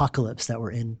indie apocalypse that we're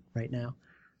in right now.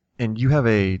 And you have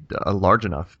a large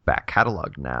enough back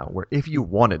catalog now where if you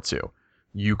wanted to,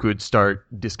 you could start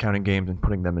discounting games and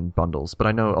putting them in bundles. But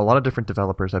I know a lot of different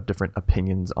developers have different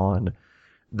opinions on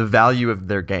the value of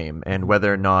their game and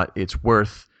whether or not it's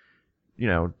worth,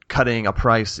 cutting a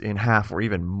price in half or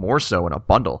even more so in a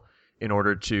bundle in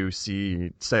order to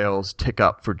see sales tick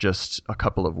up for just a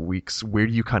couple of weeks. Where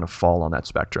do you kind of fall on that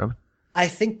spectrum? I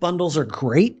think bundles are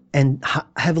great and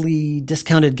heavily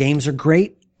discounted games are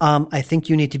great. I think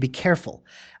you need to be careful.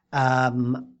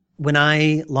 When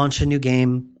I launch a new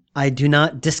game, I do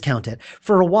not discount it.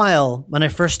 For a while, when I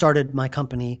first started my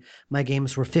company, my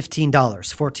games were $15,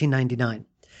 $14.99.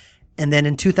 And then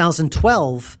in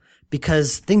 2012,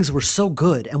 because things were so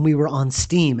good and we were on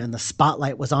Steam and the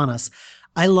spotlight was on us,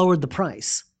 I lowered the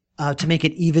price to make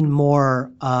it even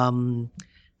more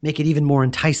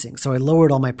enticing. So I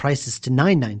lowered all my prices to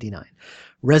 $9.99.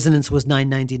 Resonance was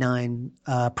 $9.99.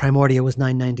 Primordia was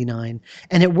 $9.99,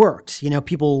 and it worked.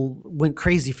 People went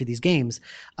crazy for these games,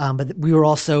 but we were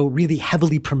also really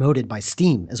heavily promoted by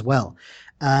Steam as well.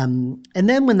 And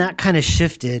then when that kind of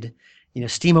shifted,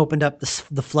 Steam opened up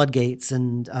the floodgates,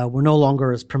 and we're no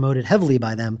longer as promoted heavily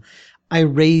by them. I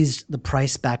raised the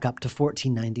price back up to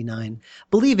 $14.99,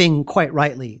 believing quite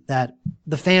rightly that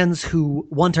the fans who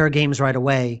want our games right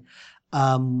away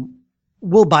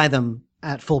will buy them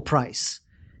at full price.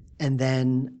 And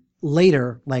then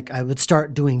later, like, I would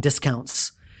start doing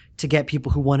discounts to get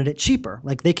people who wanted it cheaper.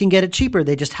 Like, they can get it cheaper,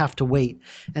 they just have to wait.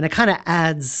 And it kind of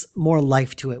adds more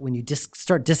life to it when you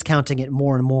start discounting it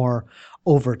more and more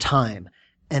over time.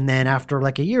 And then after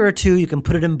like a year or two, you can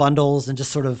put it in bundles and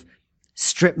just sort of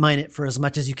strip mine it for as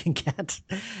much as you can get.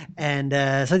 And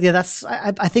so yeah,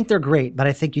 I think they're great, but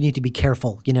I think you need to be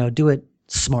careful, do it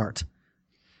smart.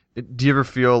 Do you ever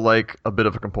feel like a bit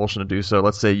of a compulsion to do so?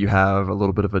 Let's say you have a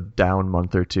little bit of a down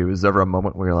month or two. Is there ever a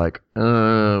moment where you're like,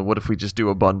 what if we just do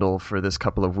a bundle for this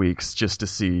couple of weeks just to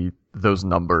see those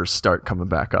numbers start coming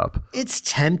back up? It's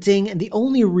tempting. And the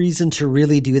only reason to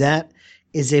really do that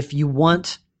is if you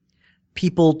want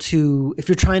people if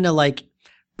you're trying to like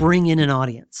bring in an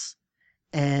audience,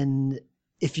 and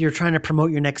if you're trying to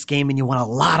promote your next game and you want a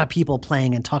lot of people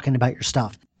playing and talking about your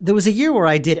stuff. There was a year where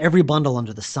I did every bundle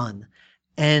under the sun.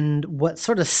 And what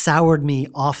sort of soured me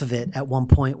off of it at one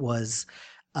point was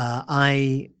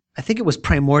I think it was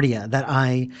Primordia that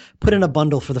I put in a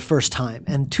bundle for the first time,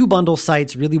 and 2 bundle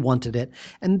sites really wanted it,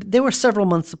 and they were several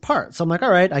months apart. So I'm like, all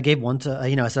right, I gave one to,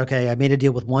 I said, okay, I made a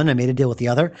deal with one, I made a deal with the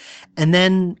other. And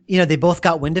then, they both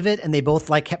got wind of it, and they both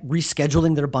like kept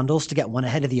rescheduling their bundles to get one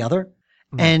ahead of the other.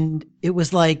 Mm-hmm. And it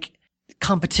was like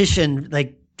competition,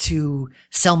 like to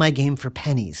sell my game for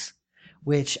pennies,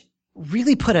 which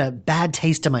really put a bad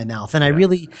taste in my mouth. And I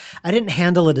didn't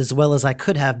handle it as well as I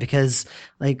could have, because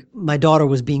like my daughter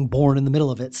was being born in the middle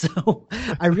of it. So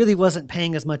I really wasn't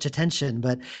paying as much attention,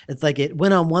 but it's like it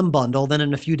went on one bundle, then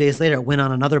in a few days later it went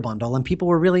on another bundle, and people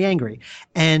were really angry.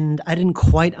 And I didn't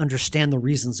quite understand the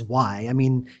reasons why. I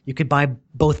mean, you could buy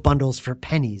both bundles for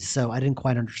pennies, so I didn't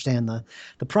quite understand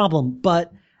the problem.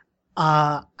 But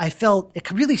I felt it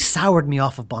really soured me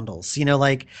off of bundles.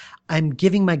 Like, I'm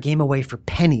giving my game away for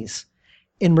pennies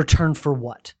in return for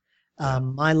what?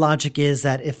 My logic is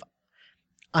that if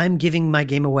I'm giving my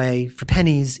game away for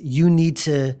pennies, you need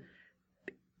to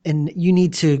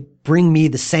bring me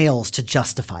the sales to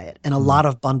justify it. And a lot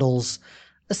of bundles,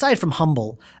 aside from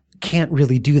Humble, can't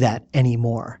really do that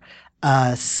anymore.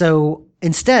 So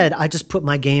instead, I just put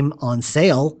my game on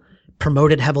sale,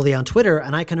 promote it heavily on Twitter,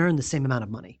 and I can earn the same amount of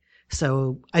money.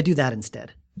 So I do that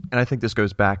instead. And I think this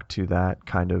goes back to that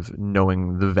kind of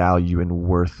knowing the value and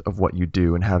worth of what you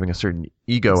do, and having a certain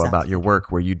ego about your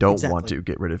work, where you don't want to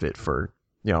get rid of it for,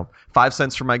 5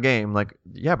 cents for my game. Like,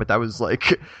 yeah, but that was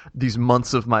like these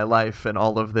months of my life and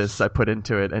all of this I put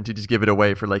into it, and to just give it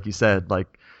away for, like you said,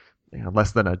 like,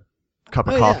 less than a cup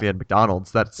of coffee at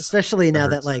McDonald's. That's especially now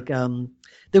that like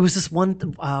there was this one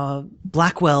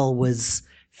Blackwell was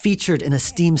featured in a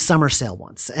Steam summer sale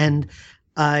once, and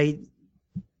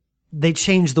they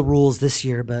changed the rules this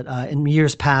year, but in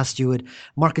years past, you would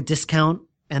mark a discount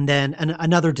and then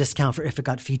another discount for if it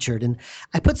got featured. And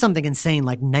I put something insane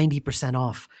like 90%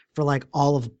 off for like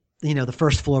all of the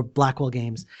first floor Blackwell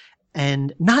games,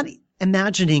 and not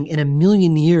imagining in a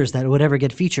million years that it would ever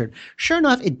get featured. Sure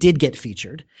enough, it did get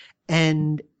featured,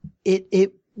 and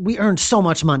we earned so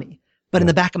much money. But in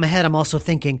the back of my head, I'm also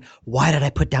thinking, why did I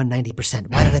put down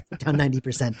 90%? Why did I put down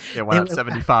 90%? Yeah, why not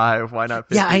 75? Why not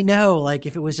 50? Yeah, I know. Like,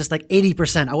 if it was just like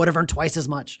 80%, I would have earned twice as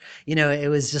much. It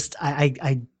was just,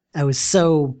 I was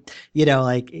so,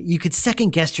 like, you could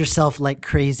second guess yourself like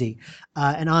crazy.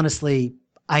 And honestly,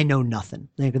 I know nothing.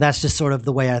 Like, that's just sort of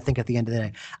the way I think at the end of the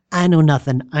day. I know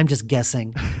nothing. I'm just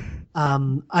guessing.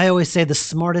 I always say the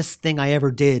smartest thing I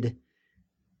ever did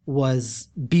was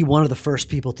be one of the first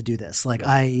people to do this. Like,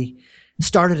 I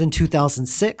started in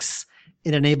 2006.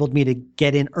 It enabled me to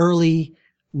get in early,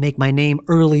 make my name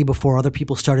early before other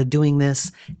people started doing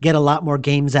this, get a lot more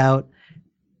games out.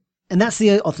 And that's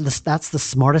the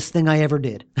smartest thing I ever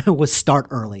did was start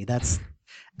early. That's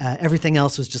everything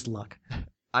else was just luck.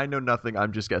 I know nothing.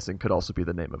 I'm just guessing could also be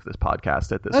the name of this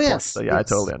podcast at this point. Yes. So yeah, I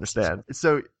totally understand.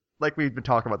 So like we've been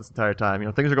talking about this entire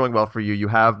time, things are going well for you. You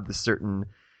have this certain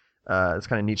this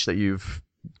kind of niche that you've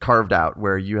carved out,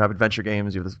 where you have adventure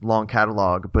games, you have this long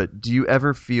catalog, but do you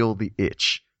ever feel the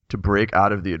itch to break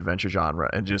out of the adventure genre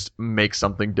and just make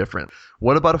something different?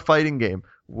 What about a fighting game?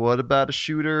 What about a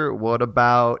shooter? What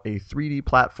about a 3D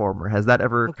platformer? Has that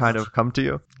ever kind of come to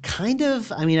you? Kind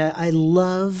of. I mean, I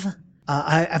love...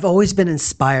 I've always been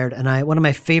inspired, and one of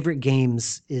my favorite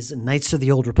games is Knights of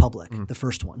the Old Republic, the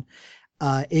first one.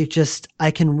 I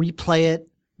can replay it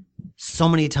so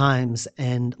many times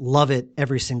and love it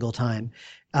every single time.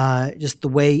 Just the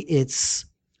way it's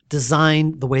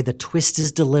design, the way the twist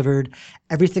is delivered,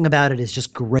 everything about it is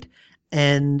just great.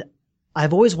 And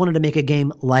I've always wanted to make a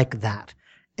game like that.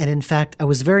 And in fact, I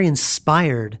was very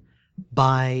inspired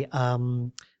by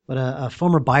what a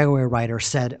former BioWare writer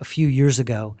said a few years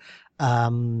ago.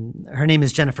 Her name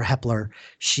is Jennifer Hepler.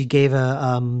 She gave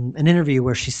an interview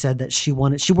where she said that she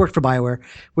worked for BioWare,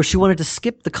 where she wanted to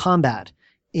skip the combat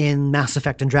in Mass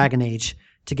Effect and Dragon Age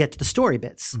to get to the story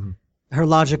bits. Mm-hmm. Her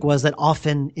logic was that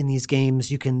often in these games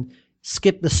you can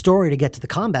skip the story to get to the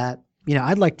combat.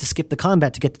 I'd like to skip the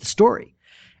combat to get to the story.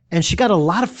 And she got a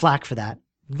lot of flack for that,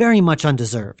 very much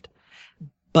undeserved.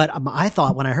 But I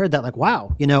thought when I heard that, like,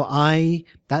 wow,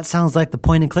 that sounds like the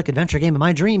point and click adventure game of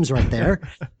my dreams right there.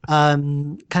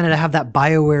 Kind of to have that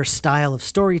BioWare style of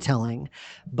storytelling,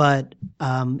 but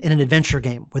in an adventure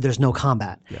game where there's no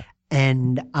combat. Yeah.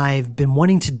 And I've been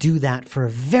wanting to do that for a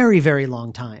very, very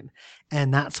long time.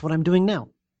 And that's what I'm doing now.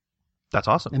 That's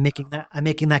awesome. I'm making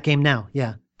that game now.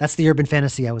 Yeah. That's the urban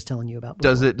fantasy I was telling you about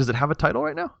before. Does it have a title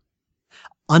right now?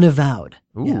 Unavowed.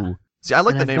 Ooh. Yeah. See, I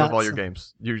like the name of all your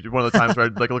games. You're one of the times where I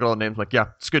look at all the names, like, yeah,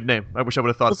 it's a good name. I wish I would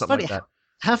have thought of something like that.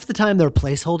 Half the time they're a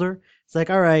placeholder. It's like,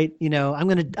 all right, I'm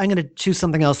gonna choose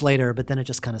something else later, but then it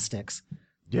just kind of sticks.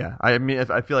 Yeah, I mean,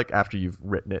 I feel like after you've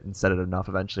written it and said it enough,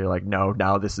 eventually, you're like, no,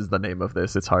 now this is the name of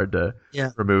this. It's hard to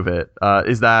remove it.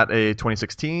 Is that a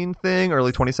 2016 thing?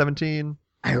 Early 2017?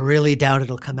 I really doubt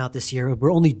it'll come out this year.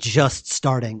 We're only just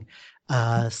starting,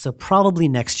 so probably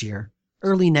next year,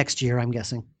 early next year, I'm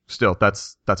guessing. Still,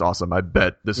 that's awesome. I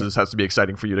bet this has to be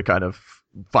exciting for you to kind of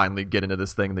finally get into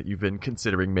this thing that you've been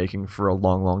considering making for a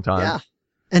long, long time. Yeah.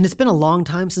 And it's been a long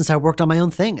time since I worked on my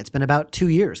own thing. It's been about 2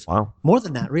 years. Wow. More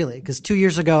than that, really, because 2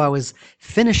 years ago I was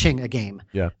finishing a game.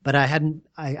 Yeah. But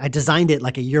I designed it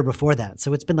like a year before that.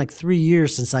 So it's been like 3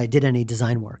 years since I did any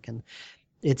design work. And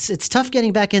it's tough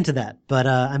getting back into that, but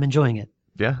I'm enjoying it.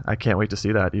 Yeah, I can't wait to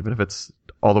see that, even if it's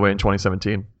all the way in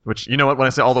 2017. Which, you know what, when I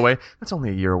say all the way, that's only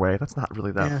a year away. That's not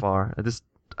really that far.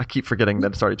 I keep forgetting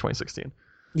that it's already 2016.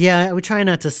 Yeah, I would try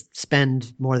not to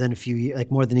spend more than a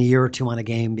year or two on a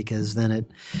game, because then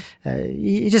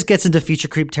it just gets into feature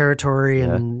creep territory,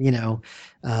 and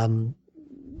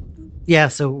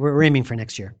so we're aiming for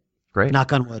next year. Great.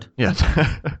 Knock on wood. Yeah.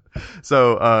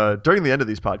 So during the end of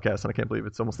these podcasts, and I can't believe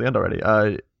it's almost the end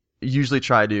already, usually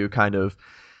try to kind of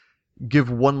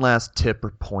give one last tip or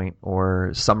point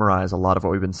or summarize a lot of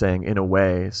what we've been saying in a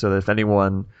way, so that if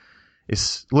anyone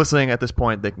is listening at this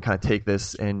point, they can kind of take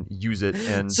this and use it.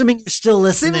 And assuming you're still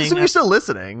listening. Assuming you're still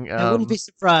listening. I wouldn't be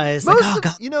surprised.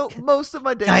 Most of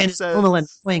my data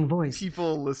says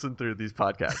people listen through these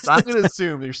podcasts. I'm going to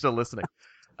assume you're still listening.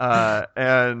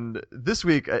 And this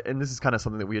week, and this is kind of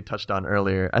something that we had touched on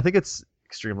earlier, I think it's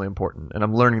extremely important, and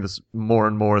I'm learning this more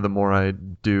and more the more I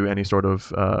do any sort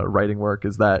of writing work,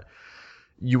 is that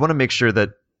you want to make sure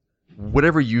that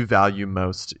whatever you value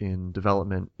most in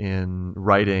development, in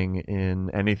writing,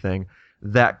 in anything,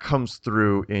 that comes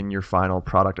through in your final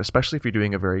product, especially if you're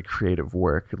doing a very creative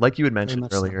work. Like you had mentioned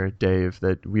earlier, Dave,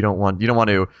 that you don't want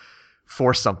to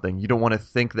force something. You don't want to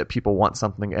think that people want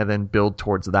something and then build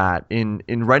towards that. In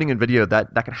writing and video,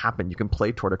 that can happen. You can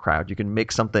play toward a crowd. You can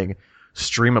make something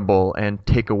streamable and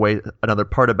take away another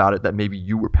part about it that maybe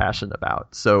you were passionate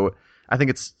about. So I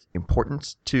think it's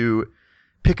important to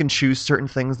pick and choose certain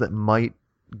things that might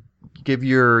give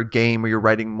your game or your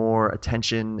writing more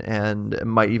attention and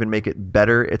might even make it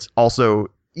better. It's also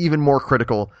even more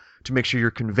critical to make sure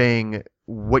you're conveying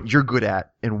what you're good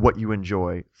at and what you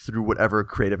enjoy through whatever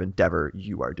creative endeavor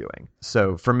you are doing.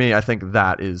 So for me, I think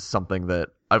that is something that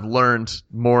I've learned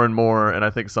more and more, and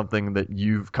I think something that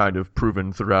you've kind of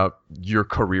proven throughout your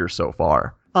career so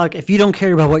far. Like, if you don't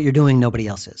care about what you're doing, nobody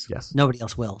else is. Yes. Nobody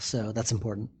else will. So that's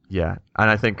important. Yeah. And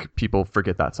I think people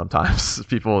forget that sometimes.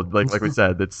 People, like we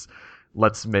said,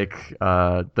 let's make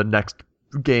the next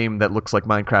game that looks like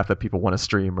Minecraft that people want to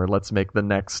stream, or let's make the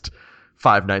next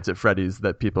Five Nights at Freddy's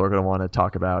that people are going to want to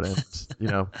talk about.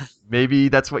 And, maybe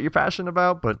that's what you're passionate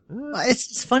about, but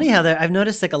it's funny how I've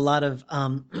noticed like a lot of,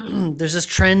 there's this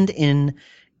trend in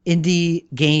indie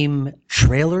game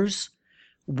trailers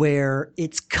where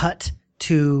it's cut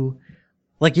to,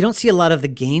 like, you don't see a lot of the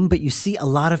game, but you see a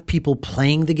lot of people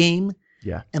playing the game.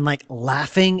 Yeah. And like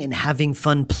laughing and having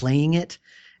fun playing it,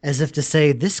 as if to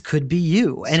say, this could be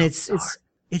you. And it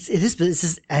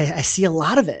is, I see a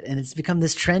lot of it, and it's become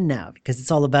this trend now because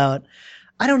it's all about,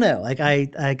 I don't know. Like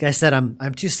I said,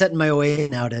 I'm too set in my way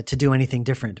now to do anything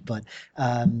different, but,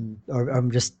 or I'm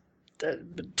just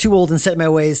too old and set in my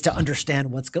ways to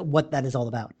understand what that is all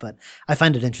about. But I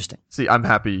find it interesting. See, I'm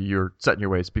happy you're set in your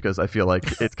ways, because I feel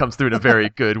like it comes through in a very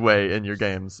good way in your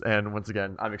games. And once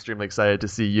again, I'm extremely excited to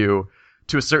see you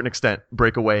to a certain extent,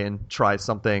 break away and try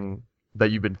something that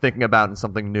you've been thinking about and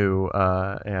something new.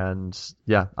 And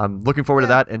yeah, I'm looking forward to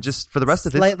that. And just for the rest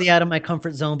of this, slightly out of my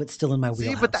comfort zone, but still in my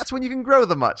wheelhouse. But that's when you can grow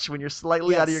the much, when you're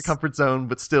slightly out of your comfort zone,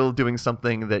 but still doing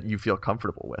something that you feel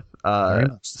comfortable with.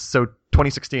 So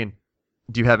 2016,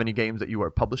 do you have any games that you are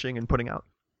publishing and putting out?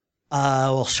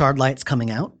 Well, Shardlight's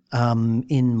coming out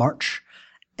in March,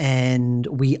 and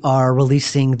we are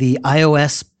releasing the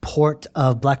iOS port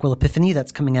of Blackwell Epiphany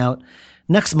that's coming out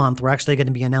next month. We're actually going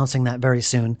to be announcing that very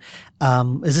soon.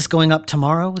 Is this going up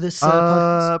tomorrow? This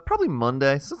podcast? Probably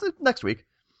Monday, so next week.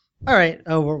 All right.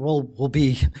 Oh, we'll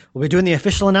be doing the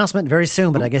official announcement very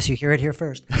soon, but I guess you hear it here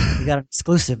first. We got an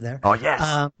exclusive there. Oh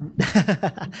yes.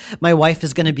 My wife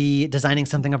is going to be designing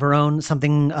something of her own,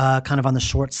 something kind of on the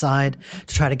short side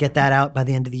to try to get that out by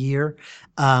the end of the year.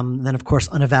 Then of course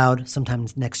Unavowed sometime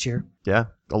next year. Yeah,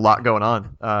 a lot going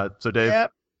on. So Dave.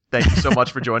 Yep. Thank you so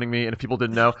much for joining me. And if people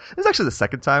didn't know, this is actually the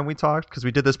second time we talked because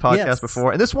we did this podcast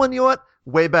before. And this one, you know what?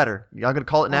 Way better. I'm going to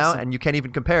call it now, and you can't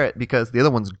even compare it because the other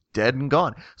one's dead and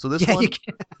gone. So this one,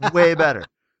 way better.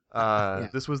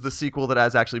 This was the sequel that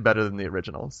is actually better than the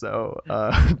original. So,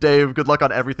 Dave, good luck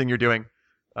on everything you're doing.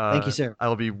 Thank you, sir. I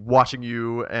will be watching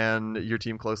you and your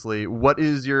team closely. What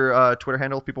is your Twitter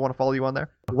handle if people want to follow you on there?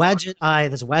 Wadjet Eye.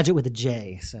 There's Wadjet with a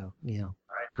J. So,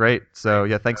 Great. So,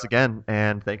 yeah, thanks again.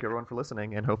 And thank you, everyone, for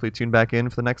listening. And hopefully tune back in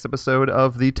for the next episode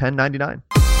of the 1099.